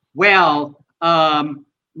 Well,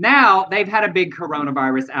 now they've had a big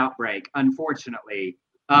coronavirus outbreak, unfortunately.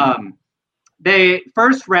 The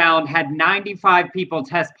first round had 95 people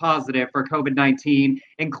test positive for COVID-19,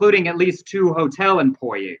 including at least 2 hotel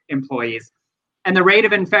employees. And the rate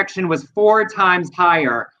of infection was 4 times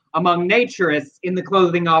higher among naturists in the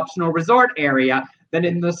clothing optional resort area than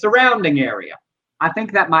in the surrounding area. I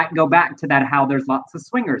think that might go back to that how there's lots of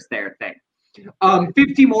swingers there thing.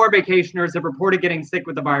 50 more vacationers have reported getting sick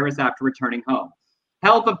with the virus after returning home.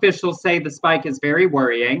 Health officials say the spike is very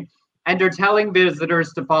worrying and are telling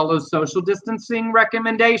visitors to follow social distancing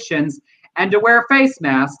recommendations and to wear face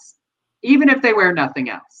masks, even if they wear nothing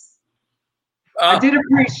else. I did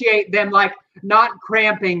appreciate them like not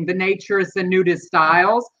cramping the naturist and nudist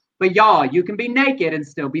styles, but y'all, you can be naked and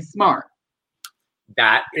still be smart.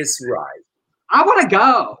 That is right. I want to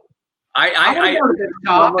go. I want to go to the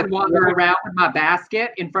shop and wander around with my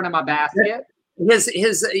basket in front of my basket.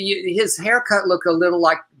 His haircut looked a little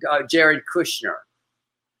like Jared Kushner.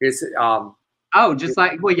 Just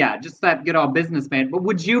that good old businessman. But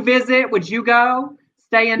would you visit? Would you go?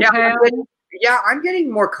 Stay in town? I'm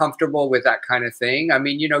getting more comfortable with that kind of thing. I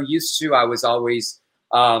mean, used to I was always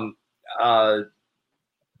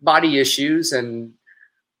body issues and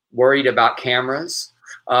worried about cameras.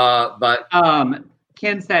 But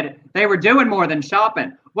Ken said they were doing more than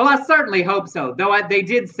shopping. Well, I certainly hope so. Though they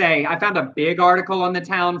did say, I found a big article on the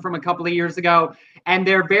town from a couple of years ago, and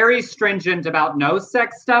they're very stringent about no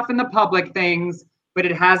sex stuff in the public things, but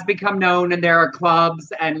it has become known, and there are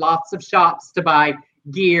clubs and lots of shops to buy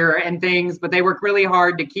gear and things, but they work really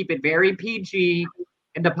hard to keep it very PG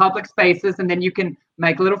in the public spaces, and then you can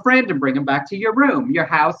make a little friend and bring them back to your room, your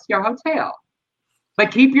house, your hotel.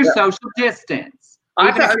 But keep your social distance,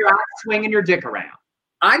 even if you're out swinging your dick around.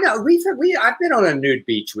 I know. I've been on a nude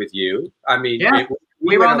beach with you. I mean,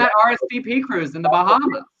 we were on that RSVP cruise in the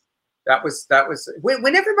Bahamas. That was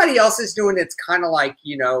when everybody else is doing it, it's kind of like,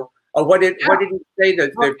 what did he say?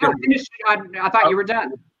 I thought you were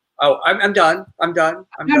done. Oh, I'm done. I'm done.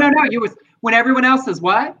 No. You was when everyone else is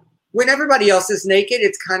what? When everybody else is naked,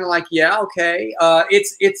 it's kind of like, okay.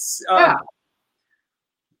 It's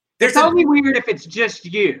only weird if it's just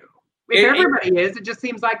you. If everybody is, it just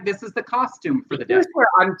seems like this is the costume for the day. Where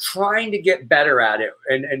I'm trying to get better at it,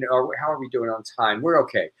 and how are we doing on time? We're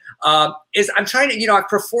okay. I'm trying to, I've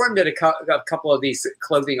performed at a couple of these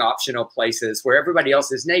clothing optional places where everybody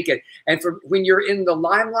else is naked, and when you're in the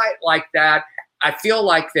limelight like that, I feel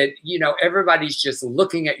like that, everybody's just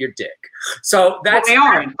looking at your dick. So that's they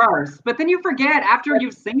are at first, but then you forget after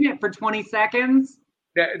you've seen it for 20 seconds.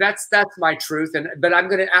 That's my truth. But I'm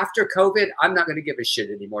gonna, after COVID, I'm not gonna give a shit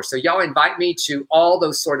anymore. So y'all invite me to all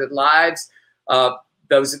those sorted lives,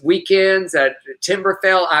 those weekends at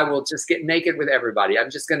Timberfell. I will just get naked with everybody. I'm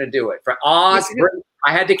just gonna do it. For Oz,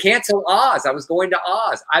 I had to cancel Oz. I was going to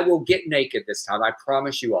Oz. I will get naked this time. I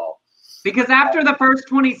promise you all. Because after the first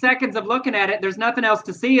 20 seconds of looking at it, there's nothing else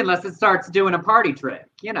to see unless it starts doing a party trick,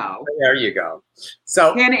 There you go.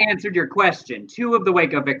 So Ken answered your question. 2 of the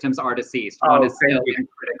Waco victims are deceased. One is still in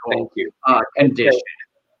critical condition.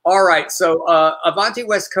 All right. So Avanti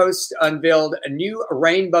West Coast unveiled a new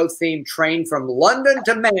rainbow-themed train from London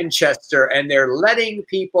to Manchester, and they're letting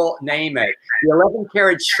people name it. The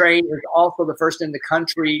 11-carriage train is also the first in the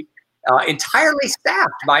country entirely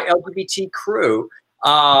staffed by LGBT crew.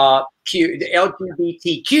 The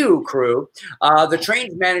LGBTQ crew. The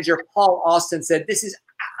train's manager, Paul Austin, said, "This is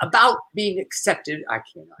about being accepted." I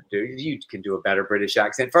cannot do. You can do a better British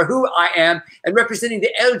accent. "For who I am and representing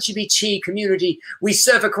the LGBT community we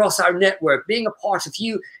serve across our network. Being a part of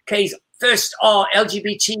UK's first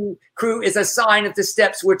LGBT crew is a sign of the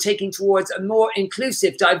steps we're taking towards a more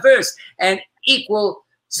inclusive, diverse, and equal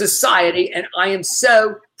society. And I am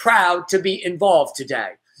so proud to be involved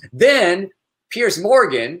today." Then Piers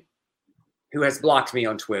Morgan, who has blocked me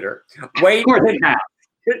on Twitter,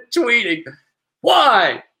 tweeting,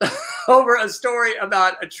 "Why?" over a story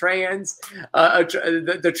about a trans,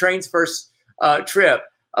 the train's first trip.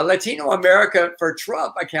 A Latino America for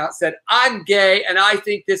Trump account said, "I'm gay and I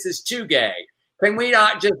think this is too gay. Can we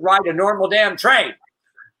not just ride a normal damn train?"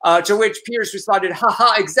 To which Pierce responded,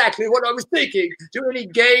 haha, exactly what I was thinking. Do any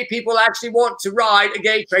gay people actually want to ride a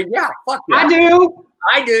gay train? Yeah, fuck yeah. I do.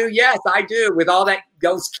 I do, yes, I do. With all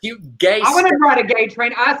those cute gay I want to ride a gay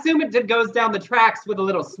train. I assume it goes down the tracks with a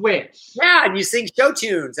little switch. Yeah, and you sing show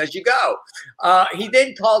tunes as you go. He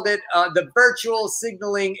then called it the Virtual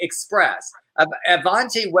Signaling Express.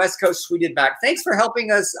 Avante West Coast tweeted back, thanks for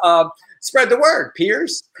helping us spread the word,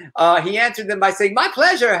 Pierce. He answered them by saying, my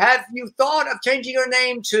pleasure. Have you thought of changing your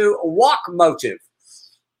name to Walk Motive?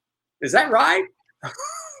 Is that right?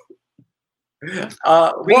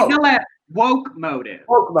 Woke Motive.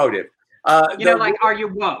 Woke Motive. Like, are you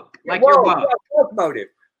woke? Like, you're woke. Woke Motive.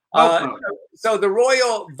 So the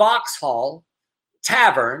Royal Vauxhall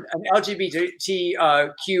Tavern, an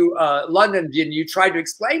LGBTQ London venue, tried to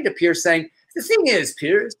explain to Pierce, saying, the thing is,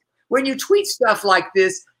 Pierce, when you tweet stuff like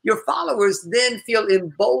this, your followers then feel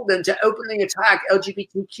emboldened to openly attack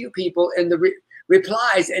LGBTQ people in the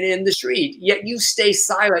replies and in the street. Yet you stay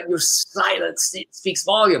silent. Your silence speaks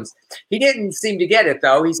volumes. He didn't seem to get it,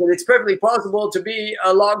 though. He said, it's perfectly plausible to be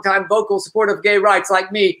a longtime vocal supporter of gay rights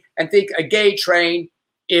like me and think a gay train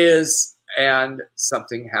is, and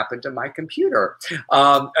something happened to my computer.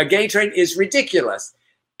 A gay train is ridiculous.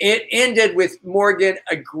 It ended with Morgan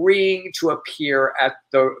agreeing to appear at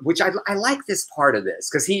the, which I like this part of this,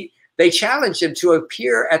 because they challenged him to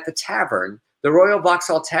appear at the tavern, the Royal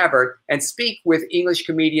Vauxhall Tavern, and speak with English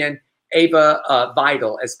comedian Ava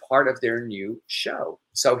Vidal as part of their new show.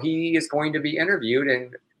 So he is going to be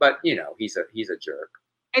interviewed, but he's a jerk.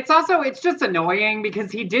 It's just annoying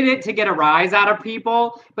because he did it to get a rise out of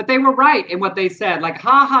people, but they were right in what they said. Like,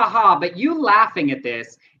 ha, ha, ha, but you laughing at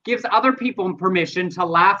this gives other people permission to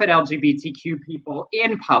laugh at LGBTQ people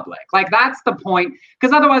in public. Like, that's the point.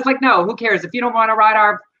 Because otherwise, like, no, who cares? If you don't want to ride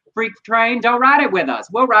our freak train, don't ride it with us.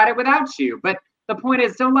 We'll ride it without you. But the point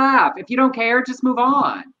is, don't laugh. If you don't care, just move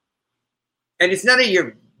on. And it's none of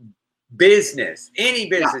your business, any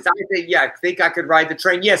business. Yeah. I think I could ride the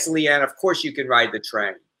train. Yes, Leanne, of course you can ride the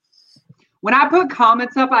train. When I put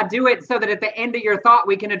comments up, I do it so that at the end of your thought,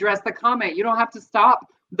 we can address the comment. You don't have to stop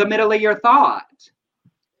the middle of your thought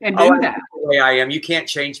and do that. The way I am. You can't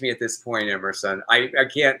change me at this point, Emerson. I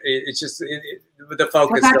can't. It's just the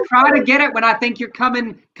focus. I try to get it when I think you're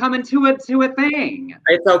coming to a thing.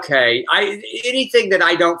 It's okay. Anything that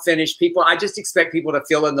I don't finish, I just expect people to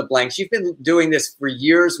fill in the blanks. You've been doing this for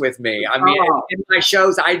years with me. I mean, in my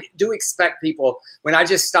shows, I do expect people, when I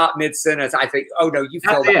just stop mid-sentence, I think, oh no, you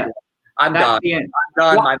filled it. I'm done. I'm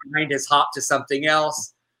done. My mind is hopped to something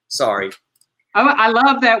else. Sorry. I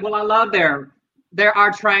love that. Well, I love their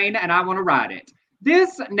our train, and I want to ride it.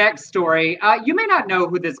 This next story, you may not know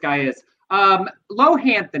who this guy is.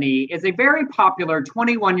 Lohanthony is a very popular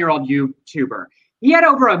 21-year-old YouTuber. He had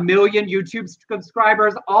over 1 million YouTube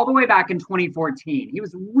subscribers all the way back in 2014. He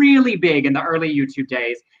was really big in the early YouTube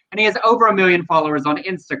days, and he has over 1 million followers on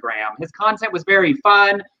Instagram. His content was very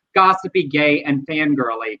fun, gossipy, gay, and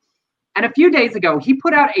fangirly. And a few days ago, he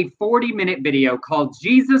put out a 40-minute video called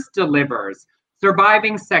Jesus Delivers,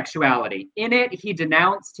 Surviving Sexuality. In it, he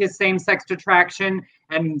denounced his same-sex attraction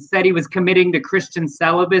and said he was committing to Christian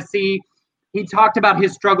celibacy. He talked about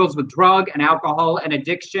his struggles with drug and alcohol and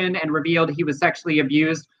addiction and revealed he was sexually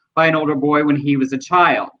abused by an older boy when he was a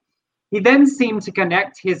child. He then seemed to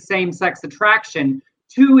connect his same-sex attraction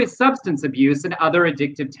to his substance abuse and other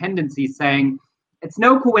addictive tendencies, saying, "It's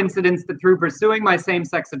no coincidence that through pursuing my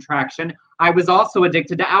same-sex attraction, I was also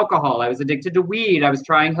addicted to alcohol. I was addicted to weed. I was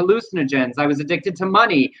trying hallucinogens. I was addicted to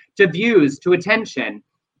money, to views, to attention."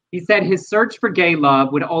 He said his search for gay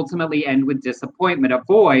love would ultimately end with disappointment, a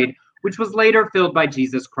void, which was later filled by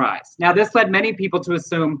Jesus Christ. Now, this led many people to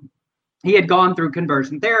assume he had gone through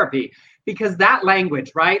conversion therapy, because that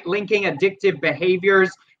language, right, linking addictive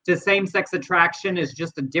behaviors to same-sex attraction is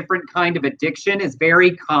just a different kind of addiction, is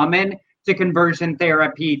very common to conversion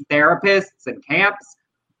therapy therapists and camps.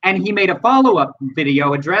 And he made a follow-up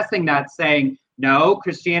video addressing that, saying, no,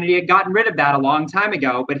 Christianity had gotten rid of that a long time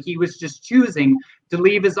ago, but he was just choosing to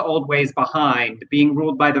leave his old ways behind, being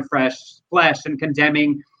ruled by the flesh and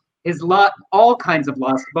condemning his all kinds of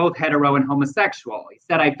lust, both hetero and homosexual. He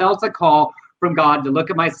said, I felt a call from God to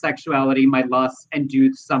look at my sexuality, my lusts, and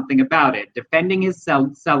do something about it. Defending his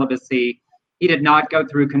celibacy, he did not go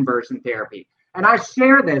through conversion therapy. And I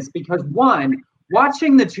share this because, one,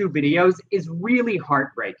 watching the two videos is really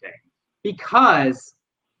heartbreaking, because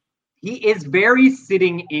he is very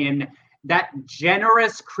sitting in that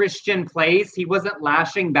generous Christian place. He wasn't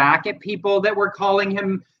lashing back at people that were calling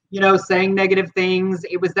him, saying negative things.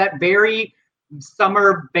 It was that very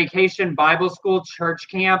summer vacation Bible school church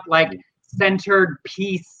camp, like centered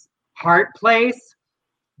peace heart place.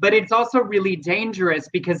 but it's also really dangerous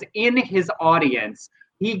because in his audience,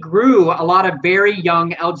 he grew a lot of very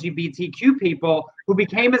young LGBTQ people who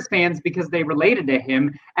became his fans because they related to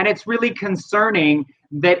him. And it's really concerning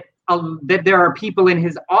that that there are people in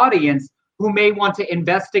his audience who may want to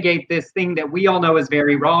investigate this thing that we all know is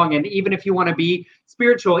very wrong. And even if you want to be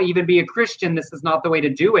spiritual, even be a Christian, this is not the way to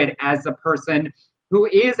do it as a person who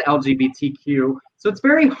is LGBTQ. So it's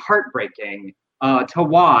very heartbreaking to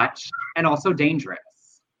watch and also dangerous.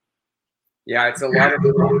 Yeah, it's a lot of.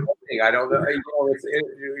 I don't know. You know,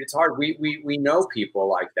 it's hard. We know people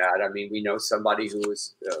like that. I mean, we know somebody who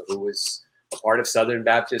was a part of Southern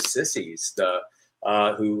Baptist Sissies,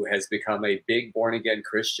 who has become a big born again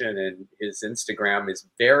Christian, and his Instagram is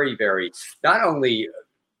very, very not only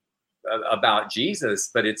about Jesus,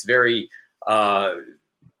 but it's very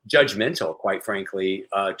judgmental, quite frankly,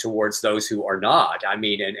 towards those who are not. I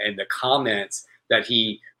mean, and the comments that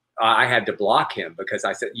I had to block him because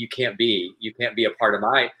I said, you can't be a part of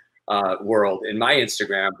my world in my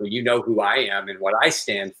Instagram when you know who I am and what I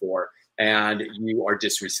stand for, and you are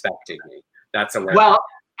disrespecting me. That's a well,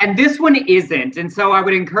 and this one isn't. And so I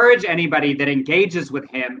would encourage anybody that engages with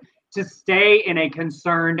him to stay in a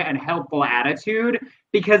concerned and helpful attitude,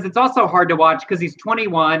 because it's also hard to watch because he's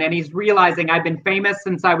 21 and he's realizing I've been famous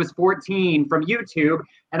since I was 14 from YouTube,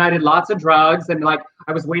 and I did lots of drugs, and like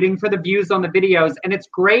I was waiting for the views on the videos. And it's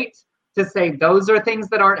great to say those are things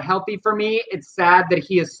that aren't healthy for me. It's sad that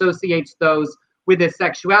he associates those with his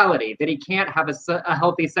sexuality, that he can't have a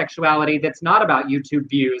healthy sexuality that's not about YouTube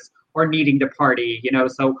views or needing to party, you know.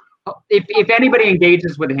 So if anybody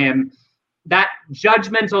engages with him, that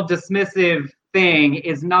judgmental, dismissive thing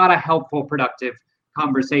is not a helpful, productive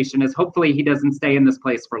conversation, as hopefully he doesn't stay in this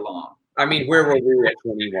place for long. I mean, where were we at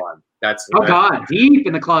 21? God, deep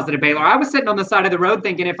in the closet of Baylor. I was sitting on the side of the road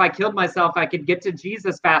thinking if I killed myself, I could get to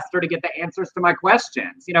Jesus faster to get the answers to my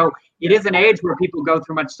questions. You know, it is an age where people go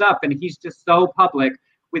through much stuff, and he's just so public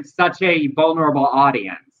with such a vulnerable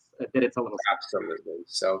audience that it's a little absolutely.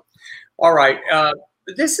 So, all right.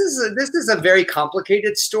 This is a very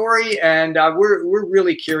complicated story, and we're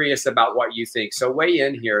really curious about what you think. So weigh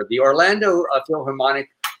in here. The Orlando Philharmonic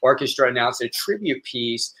Orchestra announced a tribute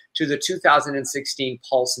piece to the 2016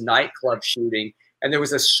 Pulse nightclub shooting, and there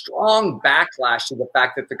was a strong backlash to the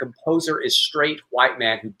fact that the composer is a straight white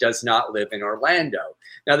man who does not live in Orlando.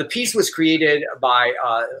 Now, the piece was created by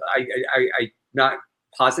I'm not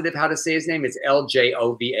positive how to say his name. It's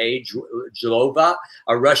Ljova, Jlova,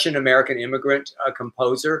 a Russian-American immigrant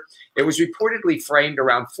composer. It was reportedly framed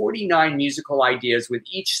around 49 musical ideas, with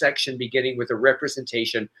each section beginning with a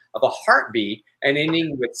representation of a heartbeat and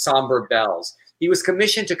ending with somber bells. He was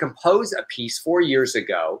commissioned to compose a piece 4 years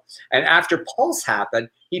ago, and after Pulse happened,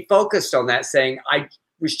 he focused on that, saying, I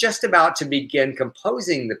was just about to begin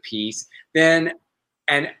composing the piece, then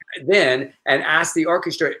asked the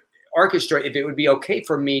orchestra if it would be okay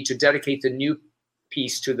for me to dedicate the new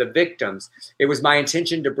piece to the victims. It was my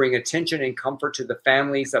intention to bring attention and comfort to the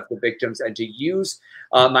families of the victims, and to use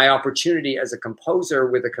my opportunity as a composer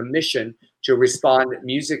with a commission to respond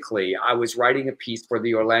musically. I was writing a piece for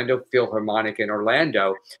the Orlando Philharmonic in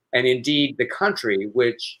Orlando, and indeed the country,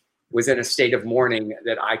 which was in a state of mourning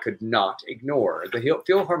that I could not ignore. The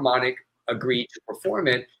Philharmonic agreed to perform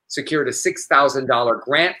it, secured a $6,000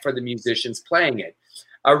 grant for the musicians playing it.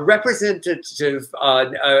 A representative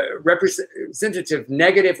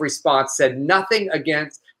negative response said nothing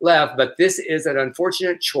against Lev, but this is an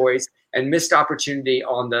unfortunate choice and missed opportunity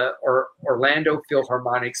on the Orlando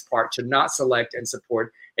Philharmonic's part to not select and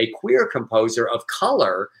support a queer composer of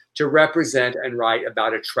color to represent and write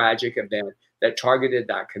about a tragic event that targeted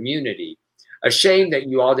that community. A shame that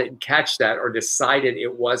you all didn't catch that or decided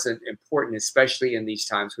it wasn't important, especially in these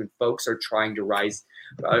times when folks are trying to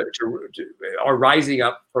are rising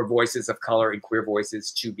up for voices of color and queer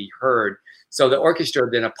voices to be heard. So the orchestra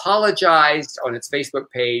then apologized on its Facebook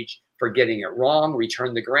page for getting it wrong,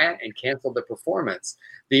 returned the grant, and canceled the performance.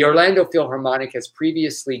 The Orlando Philharmonic has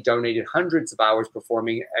previously donated hundreds of hours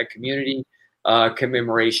performing at community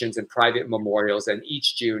commemorations and private memorials, and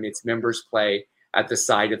each June its members play at the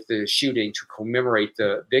site of the shooting to commemorate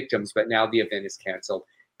the victims, but now the event is canceled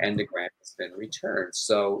and the grant has been returned.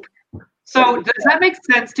 So does that make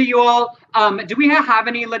sense to you all? Do we have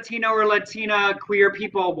any Latino or Latina queer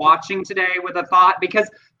people watching today with a thought? Because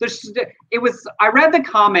I read the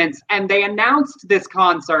comments and they announced this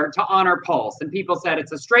concert to honor Pulse, and people said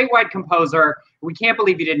it's a straight white composer. We can't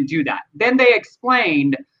believe you didn't do that. Then they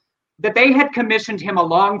explained that they had commissioned him a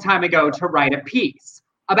long time ago to write a piece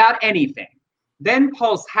about anything. Then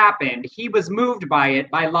Pulse happened. He was moved by it,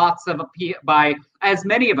 by as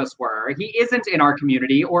many of us were. He isn't in our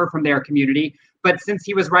community or from their community, but since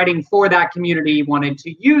he was writing for that community, he wanted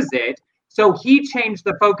to use it. So he changed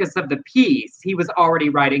the focus of the piece. He was already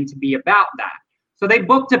writing to be about that. So they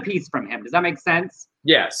booked a piece from him. Does that make sense?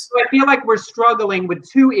 Yes. So I feel like we're struggling with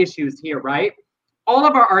two issues here, right? All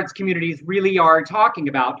of our arts communities really are talking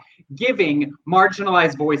about giving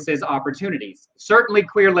marginalized voices opportunities. Certainly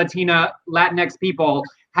queer, Latina, Latinx people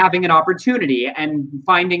having an opportunity and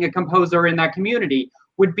finding a composer in that community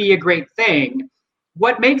would be a great thing.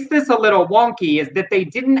 What makes this a little wonky is that they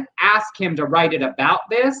didn't ask him to write it about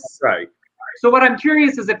this. Right. So what I'm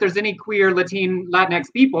curious is if there's any queer,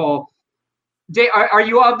 Latinx people, are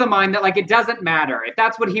you of the mind that like it doesn't matter? If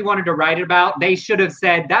that's what he wanted to write about, they should have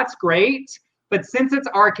said, that's great. But since it's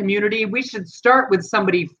our community, we should start with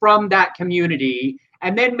somebody from that community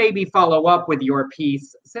and then maybe follow up with your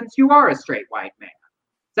piece since you are a straight white man.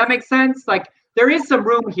 Does that make sense? Like there is some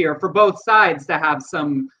room here for both sides to have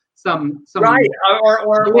some right.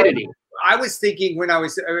 Or validity. I was thinking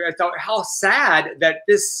I thought how sad that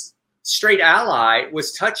this straight ally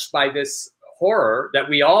was touched by this horror that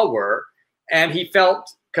we all were, and he felt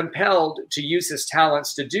compelled to use his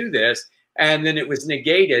talents to do this, and then it was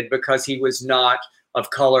negated because he was not of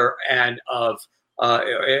color and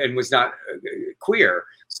was not queer.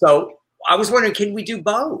 So I was wondering, can we do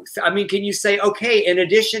both? I mean, can you say, okay, in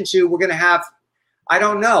addition to, we're going to have, I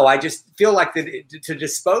don't know, I just feel like to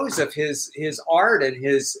dispose of his art and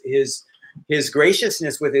his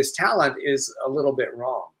graciousness with his talent is a little bit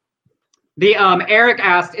wrong. The Eric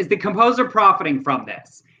asked, is the composer profiting from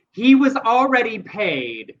this? He was already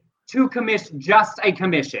paid to commission just a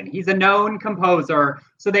commission. He's a known composer,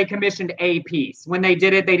 so they commissioned a piece. When they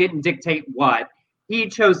did it, they didn't dictate what. He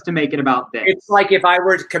chose to make it about this. It's like if I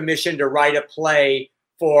were commissioned to write a play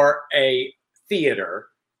for a theater,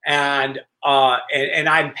 and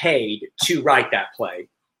I'm paid to write that play,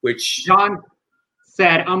 which John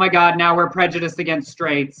said, oh my God, now we're prejudiced against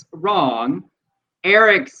straights. Wrong.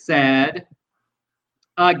 Eric said,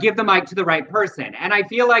 give the mic to the right person. And I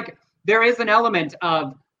feel like there is an element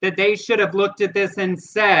of that they should have looked at this and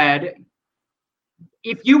said,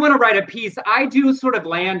 if you want to write a piece, I do sort of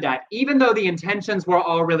land at, even though the intentions were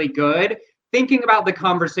all really good, thinking about the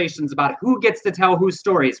conversations about who gets to tell whose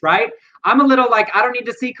stories, right? I'm a little like, I don't need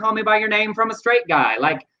to see Call Me By Your Name from a straight guy.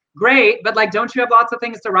 Like, great, but like, don't you have lots of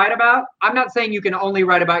things to write about? I'm not saying you can only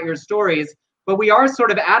write about your stories, but we are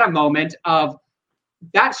sort of at a moment of,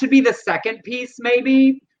 that should be the second piece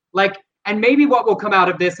maybe. Like, and maybe what will come out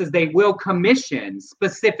of this is they will commission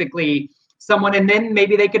specifically someone, and then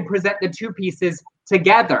maybe they could present the two pieces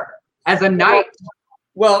together as a night.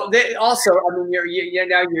 Well, also, I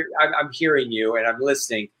mean, I'm hearing you and I'm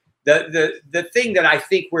listening. The thing that I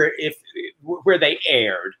think where they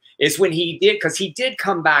erred is when he did, because he did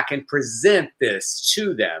come back and present this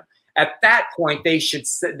to them. At that point, they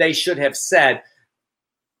should have said,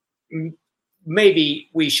 maybe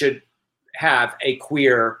we should have a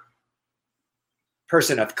queer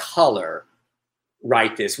person of color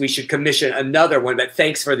write this. We should commission another one, but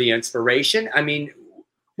thanks for the inspiration. I mean,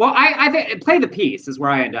 well, I think play the piece is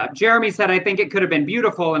where I end up. Jeremy said, I think it could have been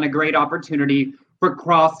beautiful and a great opportunity for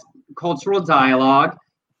cross-cultural dialogue.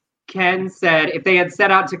 Ken said, if they had set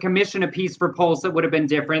out to commission a piece for Pulse, it would have been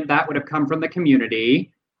different. That would have come from the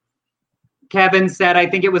community. Kevin said, I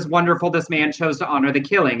think it was wonderful this man chose to honor the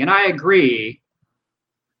killing. And I agree.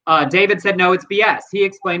 David said, no, it's BS. He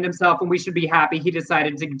explained himself and we should be happy he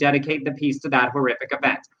decided to dedicate the piece to that horrific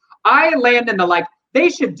event. I land in the like, they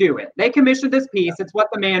should do it. They commissioned this piece. It's what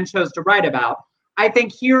the man chose to write about. I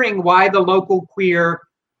think hearing why the local queer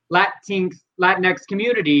Latinx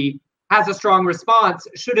community has a strong response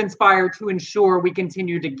should inspire to ensure we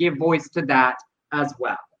continue to give voice to that as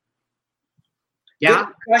well. Yeah.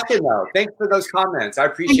 Good question, though. Thanks for those comments. I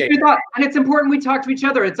appreciate it. And it's important we talk to each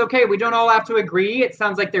other. It's okay. We don't all have to agree. It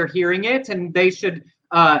sounds like they're hearing it, and they should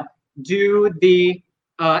do the.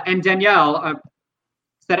 And Danielle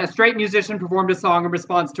said a straight musician performed a song in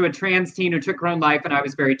response to a trans teen who took her own life, and I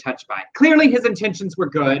was very touched by it. Clearly, his intentions were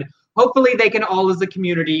good. Hopefully, they can all, as a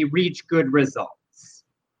community, reach good results.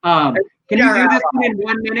 Can you do this one in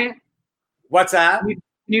 1 minute? What's that? Can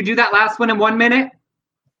you do that last one in 1 minute?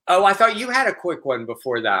 Oh, I thought you had a quick one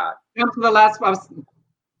before that. Jump to the last one.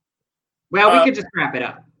 Well, we could just wrap it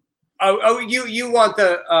up. Oh, you want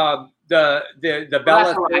the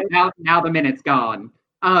Bella? Right. Now the minute's gone.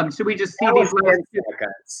 Should we just see these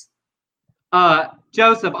last?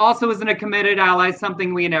 Joseph also isn't a committed ally,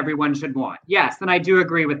 something we and everyone should want. Yes, and I do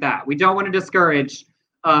agree with that. We don't want to discourage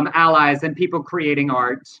allies and people creating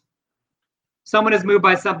art. Someone is moved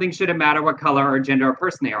by something, shouldn't matter what color or gender or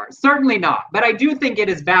person they are. Certainly not. But I do think it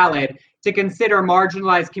is valid to consider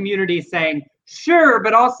marginalized communities saying, sure,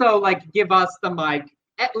 but also like give us the mic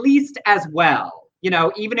at least as well,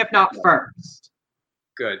 even if not first.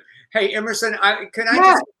 Good. Hey, Emerson, can I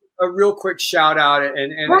just a real quick shout out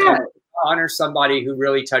and honor somebody who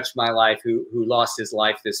really touched my life, who lost his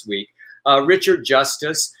life this week. Richard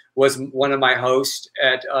Justice was one of my hosts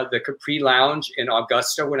at the Capri Lounge in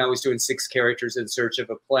Augusta when I was doing 6 Characters in Search of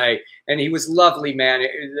a Play, and he was lovely, man.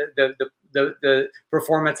 The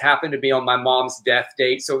performance happened to be on my mom's death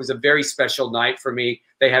date, so it was a very special night for me.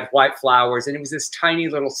 They had white flowers, and it was this tiny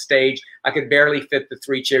little stage. I could barely fit the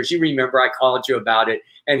 3 chairs. You remember I called you about it,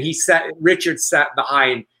 and Richard sat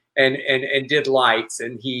behind and did lights,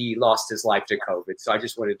 and he lost his life to COVID. So I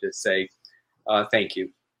just wanted to say thank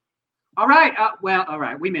you. All right. All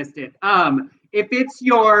right. We missed it. If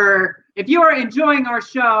you are enjoying our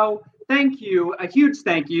show, thank you. A huge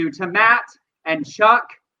thank you to Matt and Chuck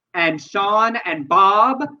and Sean and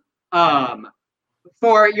Bob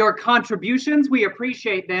for your contributions. We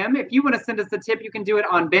appreciate them. If you want to send us a tip, you can do it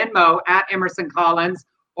on Venmo at Emerson Collins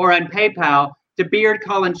or on PayPal to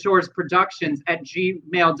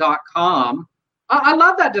beardcollinshoresproductions@gmail.com. I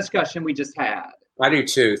love that discussion we just had. I do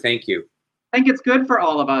too. Thank you. I think it's good for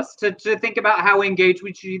all of us to think about how we engage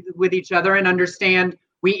with each other and understand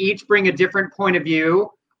we each bring a different point of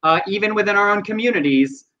view, even within our own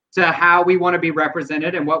communities, to how we want to be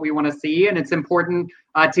represented and what we want to see. And it's important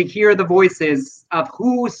to hear the voices of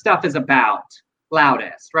who stuff is about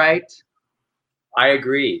loudest, right? I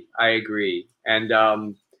agree. And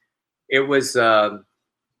it was an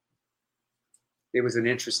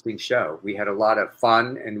interesting show. We had a lot of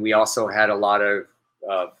fun, and we also had a lot of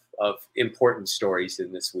important stories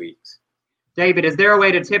in this week's. David, is there a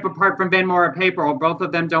way to tip apart from Venmo or PayPal? Both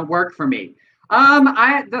of them don't work for me.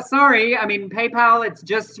 Sorry. I mean, PayPal, it's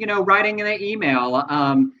just, writing an email.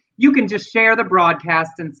 You can just share the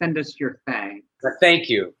broadcast and send us your thanks. Thank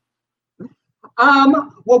you.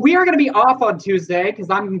 Well, we are going to be off on Tuesday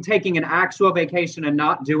because I'm taking an actual vacation and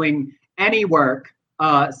not doing any work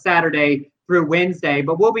Saturday through Wednesday,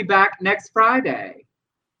 but we'll be back next Friday.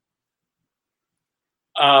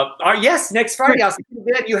 Yes, next Friday. I'll see you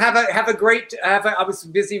then. You have a great. I was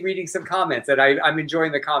busy reading some comments, and I'm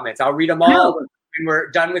enjoying the comments. I'll read them all when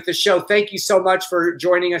we're done with the show. Thank you so much for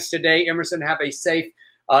joining us today, Emerson. Have a safe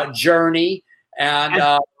journey. And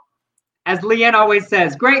as Leanne always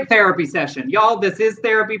says, great therapy session, y'all. This is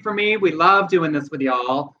therapy for me. We love doing this with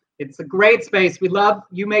y'all. It's a great space. We love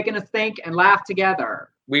you making us think and laugh together.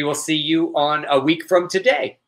 We will see you on a week from today.